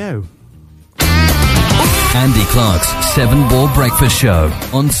 Here we go. Andy Clark's 7 Ball Breakfast Show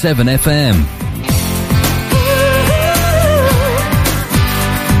on 7FM.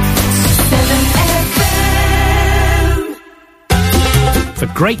 For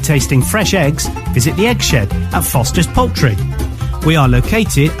great tasting fresh eggs, visit the Egg Shed at Foster's Poultry. We are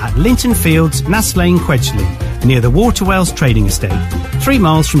located at Linton Fields, Nass Lane, Quedgeley, near the Waterwells Trading Estate, 3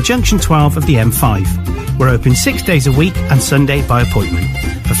 miles from Junction 12 of the M5. We're open 6 days a week and Sunday by appointment.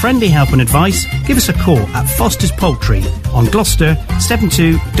 For friendly help and advice, give us a call at Foster's Poultry on Gloucester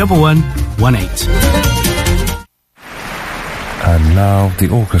 721118. And now the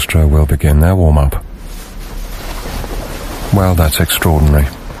orchestra will begin their warm-up. Well, that's extraordinary.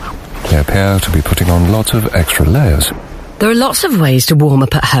 They appear to be putting on lots of extra layers. There are lots of ways to warm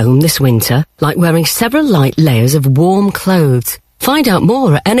up at home this winter, like wearing several light layers of warm clothes. Find out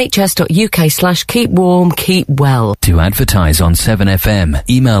more at nhs.uk/keepwarmkeepwell. To advertise on 7FM,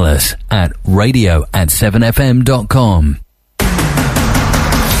 email us at radio@7fm.com.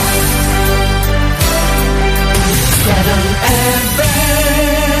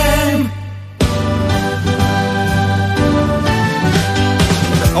 7FM.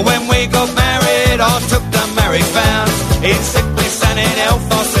 When we got married, I took the marriage vows. In sickness and in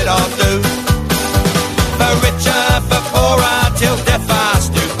health, I said I'll do. For richer, for poorer, till death us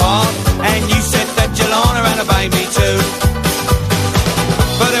do part. And you said that you'll honour and obey me too.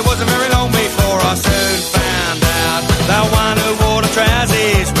 But it wasn't very long before I soon found out the one who wore the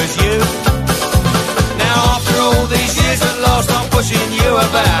trousers was you. Now after all these years at last I'm pushing you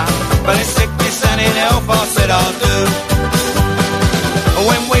about. But in sickness and in health I said I'll do.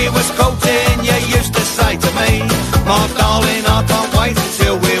 When we was courting you used to say to me, my darling I can't wait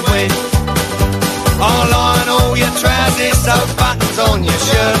until we win. I'll iron all your trousers, sew buttons on your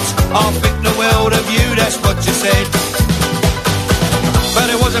shirts. I'll think the world of you, that's what you said.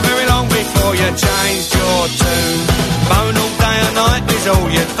 But it wasn't very long before you changed your tune. Moan all day and night is all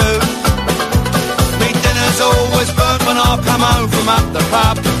you do. Me dinner's always burnt when I come home from up the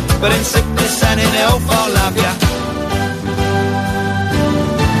pub. But in sickness and in health I love you.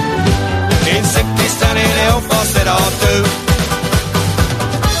 In sickness and Sunny Hill, I said I'll do.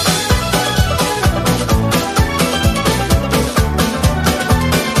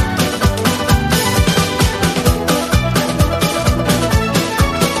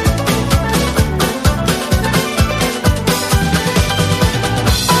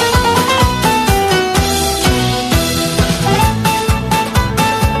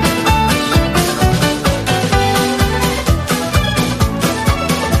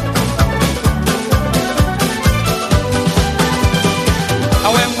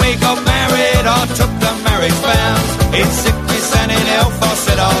 In sickness and in health, I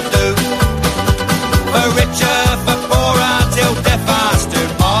said I'll do. For richer, for poorer, till death I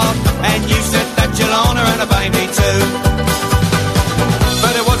stood hard. And you said that you'll honour and obey me too.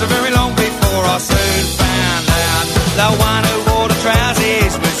 But it wasn't very long before I soon found out the one who wore the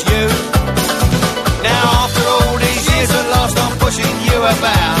trousers was you. Now after all these years at last I'm pushing you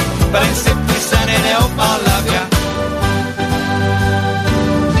about. But in sickness and in health I love you.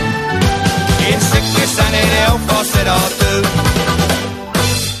 In sickness and in health, I said I'll do.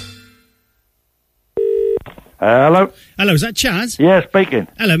 Hello? Hello, is that Chaz? Yeah, speaking.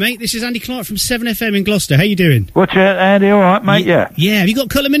 Hello, mate. This is Andy Clark from 7FM in Gloucester. How you doing? What's it, Andy? All right, mate? Yeah. Yeah, have you got a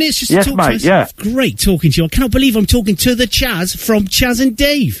couple of minutes just Yes, to talk mate, to us? yeah. Great talking to you. I cannot believe I'm talking to the Chaz from Chaz and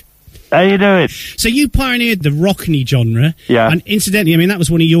Dave. How you doing? So you pioneered the Rockney genre. Yeah. And incidentally, I mean, that was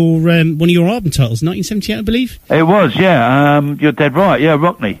one of your album titles, 1978, I believe? It was, yeah. You're dead right. Yeah,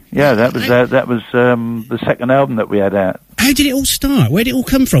 Rockney. Yeah, that was the second album that we had out. How did it all start? Where did it all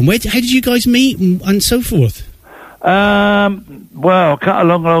come from? How did you guys meet and so forth? Well, cut a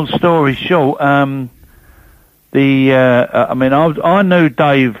long story short, I knew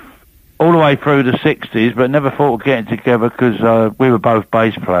Dave all the way through the 60s, but never thought of getting together because we were both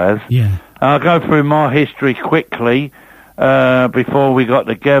bass players. Yeah. I'll go through my history quickly. Before we got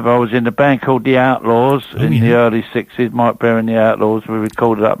together, I was in a band called The Outlaws the early 60s, Mike Berry and The Outlaws. We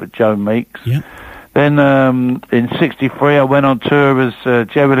recorded up with Joe Meeks. Yeah. Then in 63, I went on tour as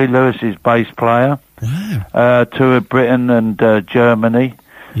Jerry Lee Lewis's bass player. Wow. Toured Britain and Germany.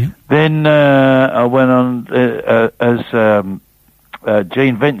 Yeah. Then I went on as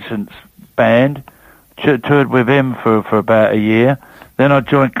Gene Vincent's band, toured with him for about a year. Then I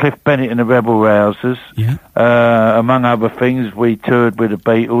joined Cliff Bennett and the Rebel Rousers. Yeah. Among other things, we toured with the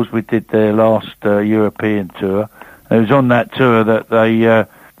Beatles. We did their last European tour. It was on that tour that they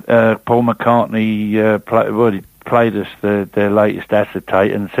Paul McCartney played us their latest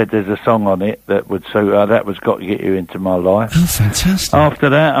acetate and said there's a song on it that would suit her. That was Got to Get You Into My Life. Oh, fantastic. After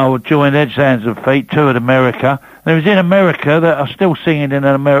that, I would join Edge, Hands and Feet, toured America. And it was in America that I was still singing in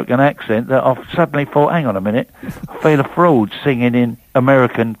an American accent that I suddenly thought, hang on a minute, I feel a fraud singing in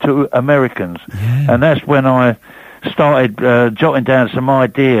American to Americans. Yeah. And that's when I started jotting down some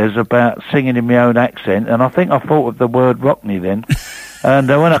ideas about singing in my own accent. And I think I thought of the word Rockney then. And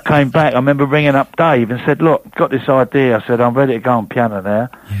when I came back, I remember ringing up Dave and said, look, got this idea. I said, I'm ready to go on piano now.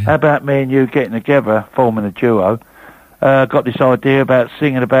 Yeah. How about me and you getting together, forming a duo? Got this idea about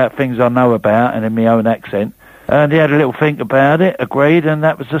singing about things I know about and in my own accent. And he had a little think about it, agreed, and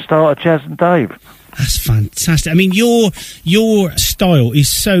that was the start of Chaz and Dave. That's fantastic. I mean, your style is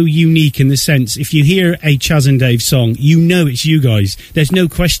so unique in the sense, if you hear a Chaz and Dave song, you know it's you guys. There's no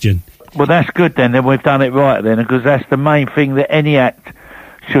question. Well, that's good then we've done it right then, because that's the main thing that any act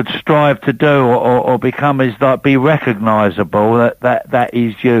should strive to do or become, is like be recognisable, that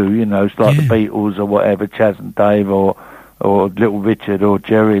is you know, it's like the Beatles or whatever, Chaz and Dave or Little Richard or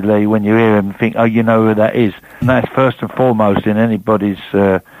Jerry Lee. When you hear them, think, oh, you know who that is. And that's first and foremost in anybody's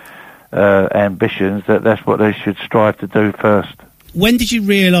ambitions, that's what they should strive to do first. When did you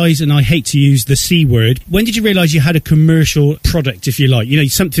realise, and I hate to use the C word, when did you realise you had a commercial product, if you like? You know,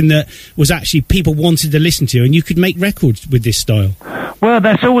 something that was actually people wanted to listen to and you could make records with this style? Well,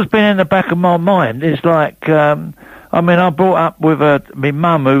 that's always been in the back of my mind. It's like, I brought up with my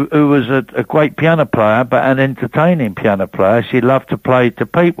mum, who was a great piano player, but an entertaining piano player. She loved to play to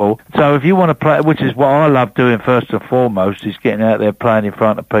people. So if you want to play, which is what I love doing first and foremost, is getting out there playing in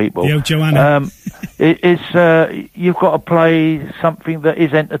front of people. Yo, Joanna. You've got to play something that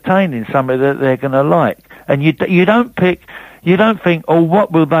is entertaining, something that they're going to like. And you don't think, oh,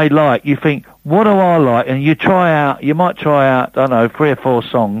 what will they like? You think, what do I like? And you might try out, I don't know, 3 or 4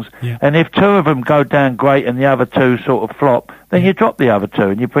 songs. Yeah. And if 2 of them go down great and the other 2 sort of flop, then you drop the other 2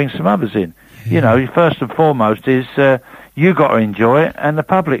 and you bring some others in. Yeah. You know, first and foremost is, you got to enjoy it, and the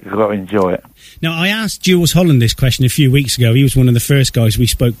public got to enjoy it. Now, I asked Jules Holland this question a few weeks ago. He was one of the first guys we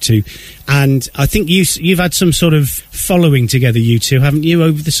spoke to, and I think you've had some sort of following together, you two, haven't you,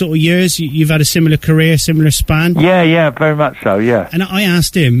 over the sort of years? You've had a similar career, similar span? Yeah, very much so, yeah. And I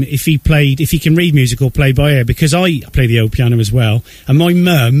asked him if he can read music or play by ear, because I play the old piano as well, and my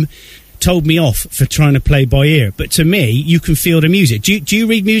mum told me off for trying to play by ear. But to me, you can feel the music. Do you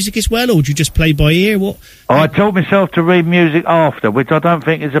read music as well, or do you just play by ear? What? I taught myself to read music after, which I don't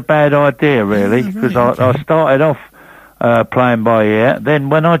think is a bad idea, really, because I started off playing by ear. Then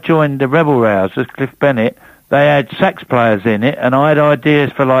when I joined the Rebel Rousers, Cliff Bennett, they had sax players in it, and I had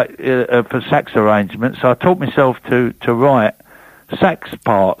ideas for for sax arrangements. So I taught myself to write sax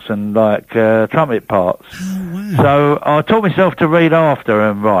parts and trumpet parts. Oh, wow. So I taught myself to read after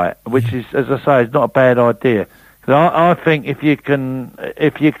and write, which is, as I say, is not a bad idea. 'Cause I think if you can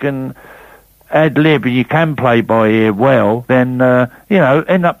ad lib and you can play by ear well, then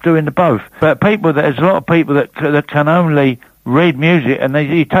end up doing the both. But there's a lot of people that can only read music, and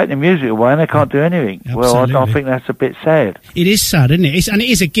you take the music away and they can't do anything. Absolutely. Well, I think that's a bit sad. It is sad, isn't it? And it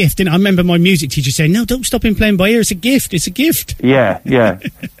is a gift. And I remember my music teacher saying, "No, don't stop him playing by ear. It's a gift. It's a gift." Yeah.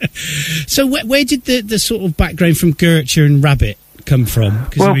 So where did the sort of background from Gertrude and Rabbit come from?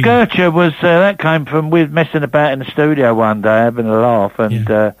 Well, Gertrude was that came from we were messing about in the studio one day, having a laugh,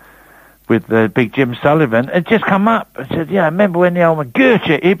 and with Big Jim Sullivan, it just come up. I said, "Yeah, I remember when the old man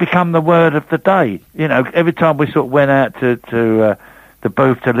Gertrude, it become the word of the day." You know, every time we sort of went out to the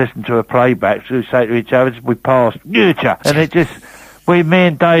booth to listen to a playback, so we say to each other, we passed Gertrude, and it just me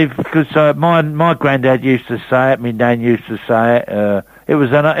and Dave, because my granddad used to say it, my nan used to say it. It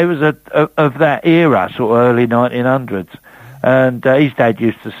was of that era, sort of early 1900s. And his dad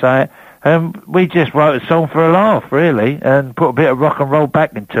used to say it, and we just wrote a song for a laugh, really, and put a bit of rock and roll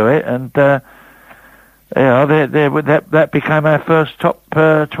back into it, and that became our first top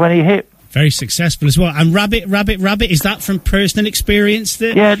 20 hit. Very successful as well. And Rabbit, is that from personal experience?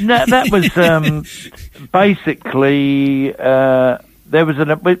 Yeah, that was basically there was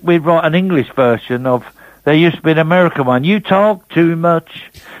we'd write an English version of. There used to be an American one. You talk too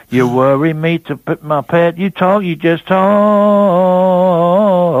much. You worry me to put my pet. You just talk.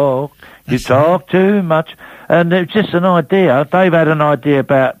 You talk too much. And it was just an idea. Dave had an idea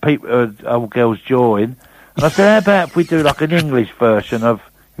about people, old girls join. And I said, how about if we do like an English version of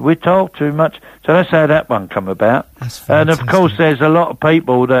We Talk Too Much? So that's how that one come about. And of course, there's a lot of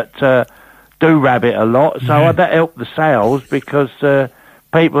people that do Rabbit a lot. So that helped the sales because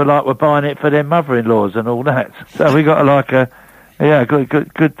people were buying it for their mother-in-laws and all that. So we got good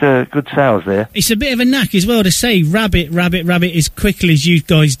sales there. It's a bit of a knack as well to say Rabbit as quickly as you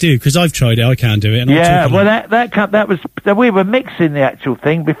guys do, because I've tried it, I can't do it. And that was we were mixing the actual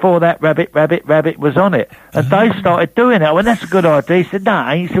thing before that Rabbit was on it, and Dave started doing it. I went, that's a good idea. He said, no,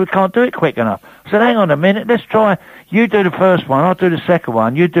 he said, we can't do it quick enough. I said, hang on a minute, let's try. You do the first one, I'll do the second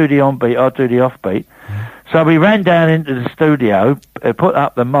one. You do the on-beat, I'll do the off-beat. So we ran down into the studio, put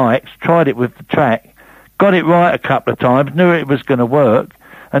up the mics, tried it with the track, got it right a couple of times, knew it was going to work,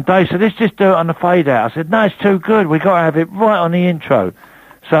 and Dave said, let's just do it on the fade out. I said, no, it's too good, we got to have it right on the intro.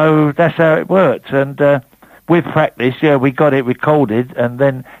 So that's how it worked, and with practice, we got it recorded, and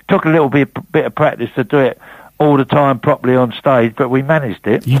then took a little bit of practice to do it all the time properly on stage, but we managed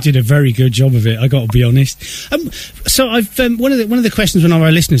it. You did a very good job of it, I got to be honest. So I've one of the questions one of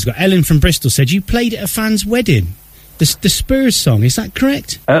our listeners got, Ellen from Bristol, said you played at a fan's wedding. The Spurs song, is that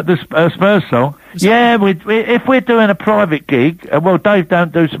correct? The Spurs song? Yeah, if we're doing a private gig, well, Dave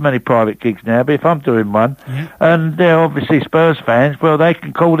don't do so many private gigs now, but if I'm doing one, and they're obviously Spurs fans, well, they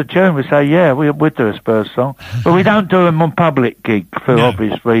can call the tune. We say, we'll do a Spurs song. But we don't do them on public gig for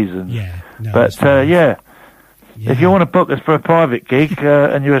obvious reasons. If you want to book us for a private gig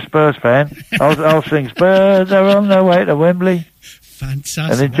and you're a Spurs fan, I'll sing Spurs are on their way to Wembley.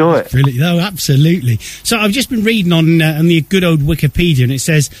 Fantastic. And enjoy it. Brilliant. No, absolutely. So I've just been reading on the good old Wikipedia, and it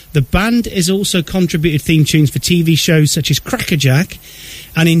says the band has also contributed theme tunes for TV shows such as Crackerjack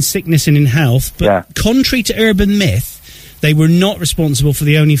and In Sickness and in Health, but contrary to urban myth, they were not responsible for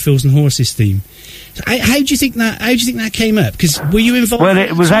the Only Fools and Horses theme. How do you think that came up? Because were you involved? Well,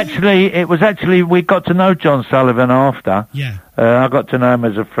 it was actually we got to know John Sullivan after. Yeah. I got to know him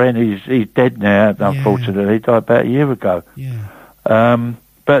as a friend. He's dead now, unfortunately. He died about a year ago. Yeah.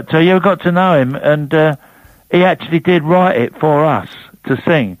 But we got to know him, and he actually did write it for us to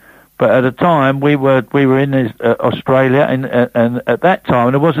sing. But at the time, we were in Australia, and at that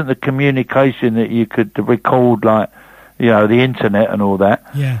time, there wasn't the communication that you could record, like, the internet and all that.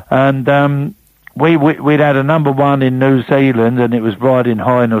 Yeah. And we'd had a number one in New Zealand, and it was riding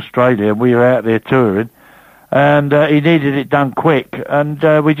high in Australia. We were out there touring, and he needed it done quick, and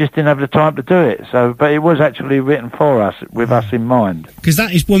we just didn't have the time to do it. So, but it was actually written for us, with us in mind. Because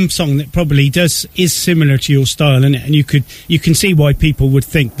that is one song that probably is similar to your style, isn't it? And you can see why people would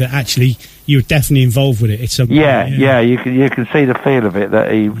think that actually you're definitely involved with it. It's something. Yeah, you can see the feel of it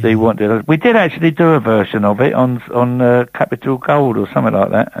that he wanted. We did actually do a version of it on Capital Gold or something like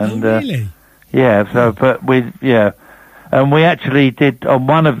that, and really? Yeah. So, but and we actually did on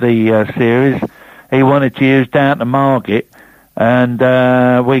one of the series. He wanted to use Down to Margate, and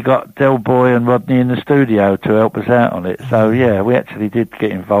we got Del Boy and Rodney in the studio to help us out on it. So, yeah, we actually did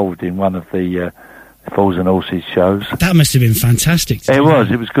get involved in one of the Fools and Horses shows. That must have been fantastic. It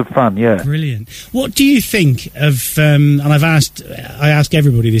was good fun, yeah. Brilliant. What do you think of, and I ask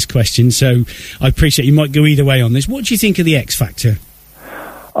everybody this question, so I appreciate you might go either way on this. What do you think of the X Factor?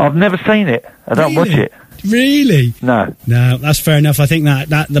 I've never seen it. I don't watch it. Really? No, that's fair enough. I think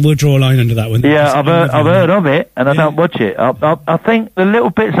that we'll draw a line under that one. Yeah, I've heard of it, and I don't watch it. I think the little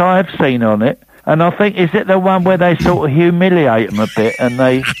bits I have seen on it, and I think, is it the one where they sort of humiliate them a bit, and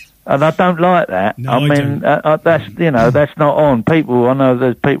I don't like that. No, I mean, that's that's not on. People, I know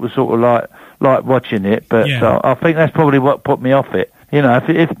there's people sort of like watching it, but I think that's probably what put me off it. You know,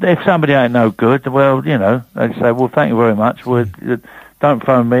 if somebody ain't no good, well, you know, they say, well, thank you very much. Don't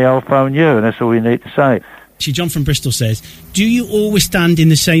phone me, I'll phone you, and that's all you need to say. Actually, John from Bristol says, do you always stand in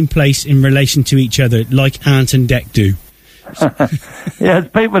the same place in relation to each other like Ant and Dec do? Yeah,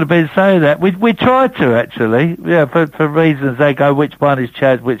 people have been saying that. We tried to, actually. Yeah, for reasons they go, which one is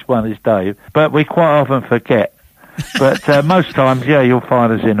Chaz, which one is Dave. But we quite often forget. But most times, yeah, you'll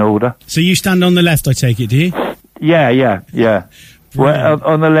find us in order. So you stand on the left, I take it, do you? Yeah. Well,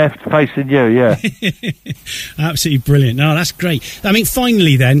 on the left, facing you, yeah. Absolutely brilliant. No, that's great. I mean,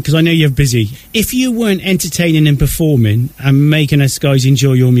 finally then, because I know you're busy, if you weren't entertaining and performing and making us guys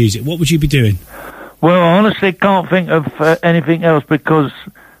enjoy your music, what would you be doing? Well, I honestly can't think of anything else, because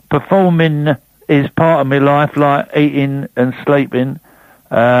performing is part of my life, like eating and sleeping.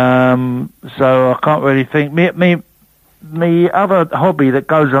 So I can't really think. Me other hobby that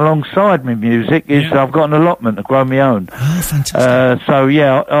goes alongside my music is I've got an allotment to grow my own. Oh, fantastic. So,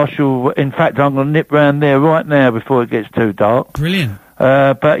 yeah, I shall... In fact, I'm going to nip round there right now before it gets too dark. Brilliant.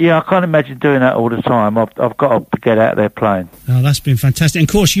 But, yeah, I can't imagine doing that all the time. I've got to get out there playing. Oh, that's been fantastic. And,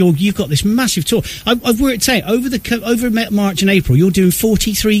 of course, you've got this massive tour. I've worked out, over March and April, you're doing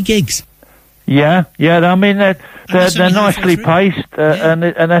 43 gigs. Yeah, I mean, they're nicely paced, and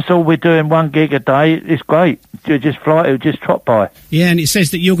that's all we're doing, 1 gig a day. It's great. You just trot by. Yeah, and it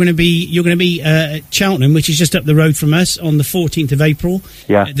says that you're going to be at Cheltenham, which is just up the road from us, on the 14th of April.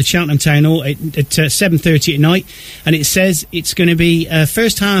 Yeah. At the Cheltenham Town Hall at 7:30 at night, and it says it's going to be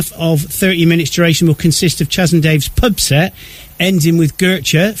first half of 30 minutes duration will consist of Chaz and Dave's pub set, ending with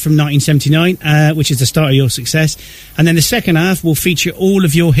Gertrude from 1979, which is the start of your success, and then the second half will feature all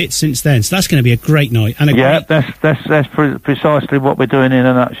of your hits since then. So that's going to be a great night. And that's precisely what we're doing in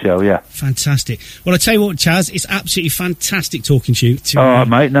a nutshell. Yeah. Fantastic. Well, I tell you what, Chaz, it's absolutely fantastic talking to you. All right,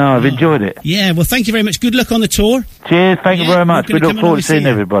 mate. No, I've enjoyed it. Yeah. Well, thank you very much. Good luck on the tour. Cheers. Thank you very much. We look forward to seeing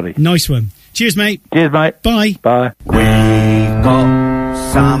everybody. Nice one. Cheers, mate. Cheers, mate. Bye. Bye. We've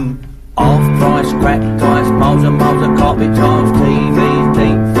got some off-price crack dice, moles and moles of carpet tiles, TVs,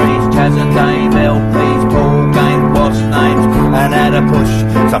 deep freeze, Chaz and Dave, LPs, ball game, boss names, and at a push,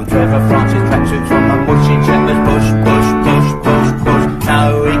 some Trevor Francis tracksuits from a bushy Shepherd's push.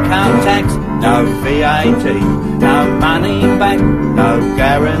 No income tax, no VAT, no money back, no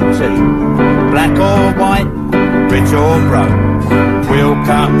guarantee. Black or white, rich or broke, we'll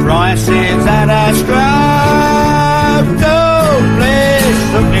cut prices at a stroke. Don't please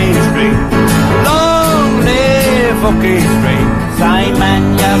Hookie Street, long live Hookie Street. Say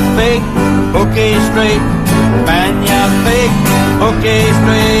Magnifique, Hookie Street, Magnifique, Hookie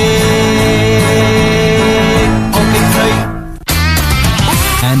Street, Hookie Street.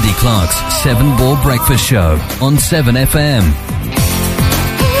 Andy Clark's 7 Ball Breakfast Show on 7FM.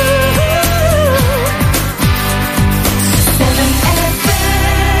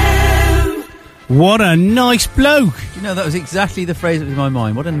 What a nice bloke. You know, that was exactly the phrase that was in my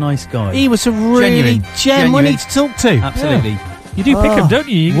mind. What a nice guy. He was a really genuine to talk to. Absolutely. Yeah. You do pick him, don't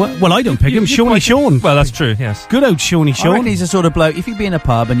you? Well, I don't pick him. Shawnee Sean. Well, that's true, yes. Good old Shawnee Sean. I reckon he's the sort of bloke, if you'd be in a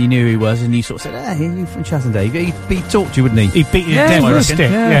pub and you knew who he was and you sort of said, hey, you from Chaz and Dave, he'd talk to you, wouldn't he? He'd beat you dead with a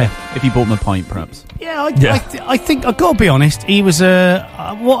stick. Yeah. If you bought him a pint, perhaps. Yeah, I think, I've got to be honest, he was what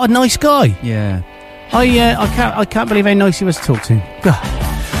a nice guy. Yeah. I can't believe how nice he was to talk to. God.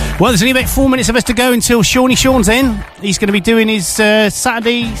 Well, there's only about 4 minutes of us to go until Shawnee Sean's in. He's going to be doing his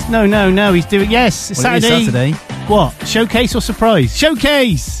Saturday. No. He's doing Saturday. What? Showcase or surprise?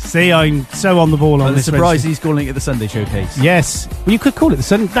 Showcase! See, I'm so on the ball on the this. surprise, he's calling it the Sunday Showcase. Yes. Well, you could call it the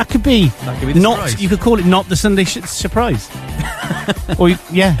Sunday. That could be the not. surprise. You could call it not the Sunday surprise. Or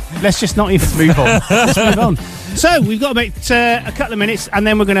let's just not even move on. Let's move on. So we've got about a couple of minutes, and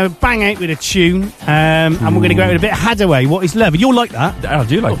then we're going to bang out with a tune, and we're going to go out with a bit of Hadaway. What is love? You'll like that. I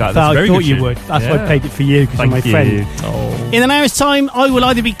do like that. That's I a very thought good you tune. would. That's why I Yeah. played it for you because you're my Thank friend. you. Oh. In an hour's time, I will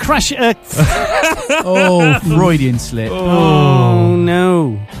either be crashing. Oh, Freudian slip. Oh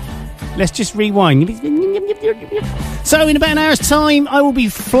no. Let's just rewind. So, in about an hour's time, I will be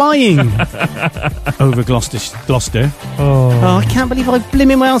flying over Gloucester. Oh, I can't believe I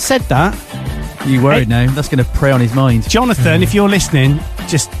blimmin' well said that. You worried now? That's going to prey on his mind. Jonathan, if you're listening,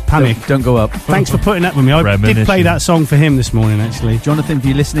 just panic. Don't go up. Thanks for putting up with me. I did play that song for him this morning, actually. Jonathan, if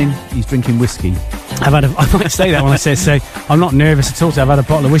you're listening, he's drinking whiskey. I might say that when I say I'm not nervous at all. So I've had a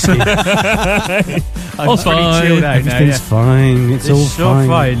bottle of whiskey. All's fine. Chilled out. Everything's fine. It's all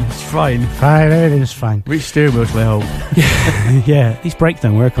fine. It's fine. Fine. Everything's fine. Which steering wheel shall I hold? Yeah, these brakes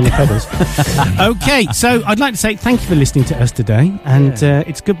don't work on the pedals. Okay, so I'd like to say thank you for listening to us today, and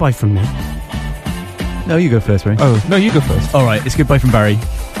it's goodbye from me. No, you go first, Barry. Oh, no, you go first. All right, it's goodbye from Barry.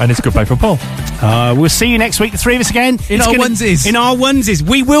 And it's goodbye from Paul. We'll see you next week, the three of us again. In our onesies. In our onesies.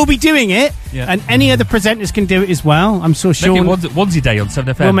 We will be doing it, and any other presenters can do it as well. I'm sure Sean... Make it onesie day on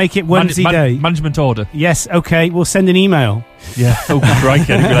 7FM. We'll make it onesie day. Management order. Yes, okay, we'll send an email. Yeah. Oh,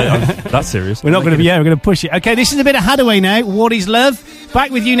 crikey. That's serious. We're not going to be... Yeah, we're going to push it. Okay, this is a bit of Hadaway now. What is love? Back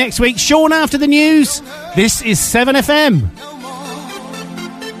with you next week. Sean after the news. This is 7FM.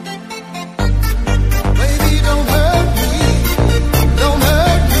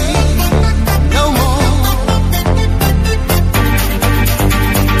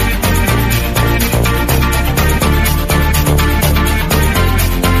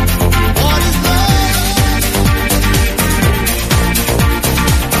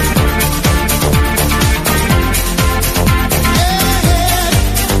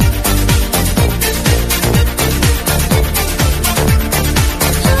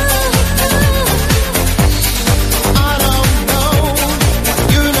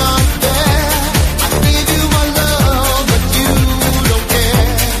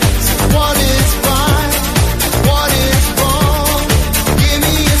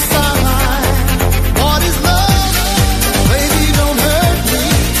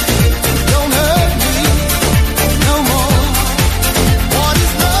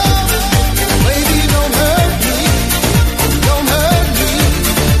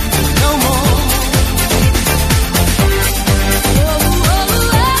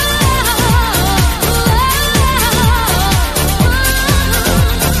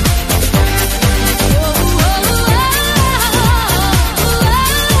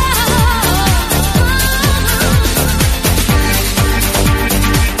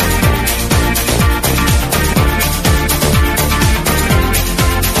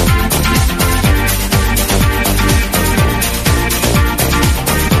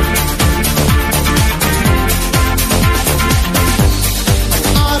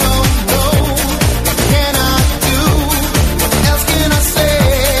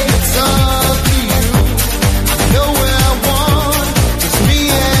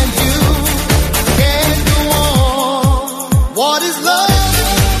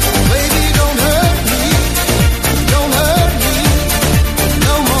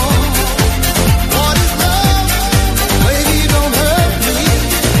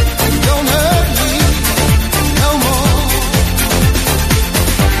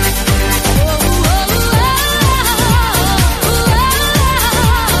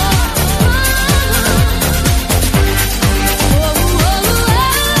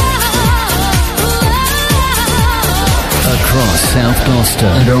 South Gloucester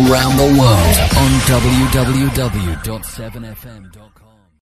and around the world on www.7fm.com.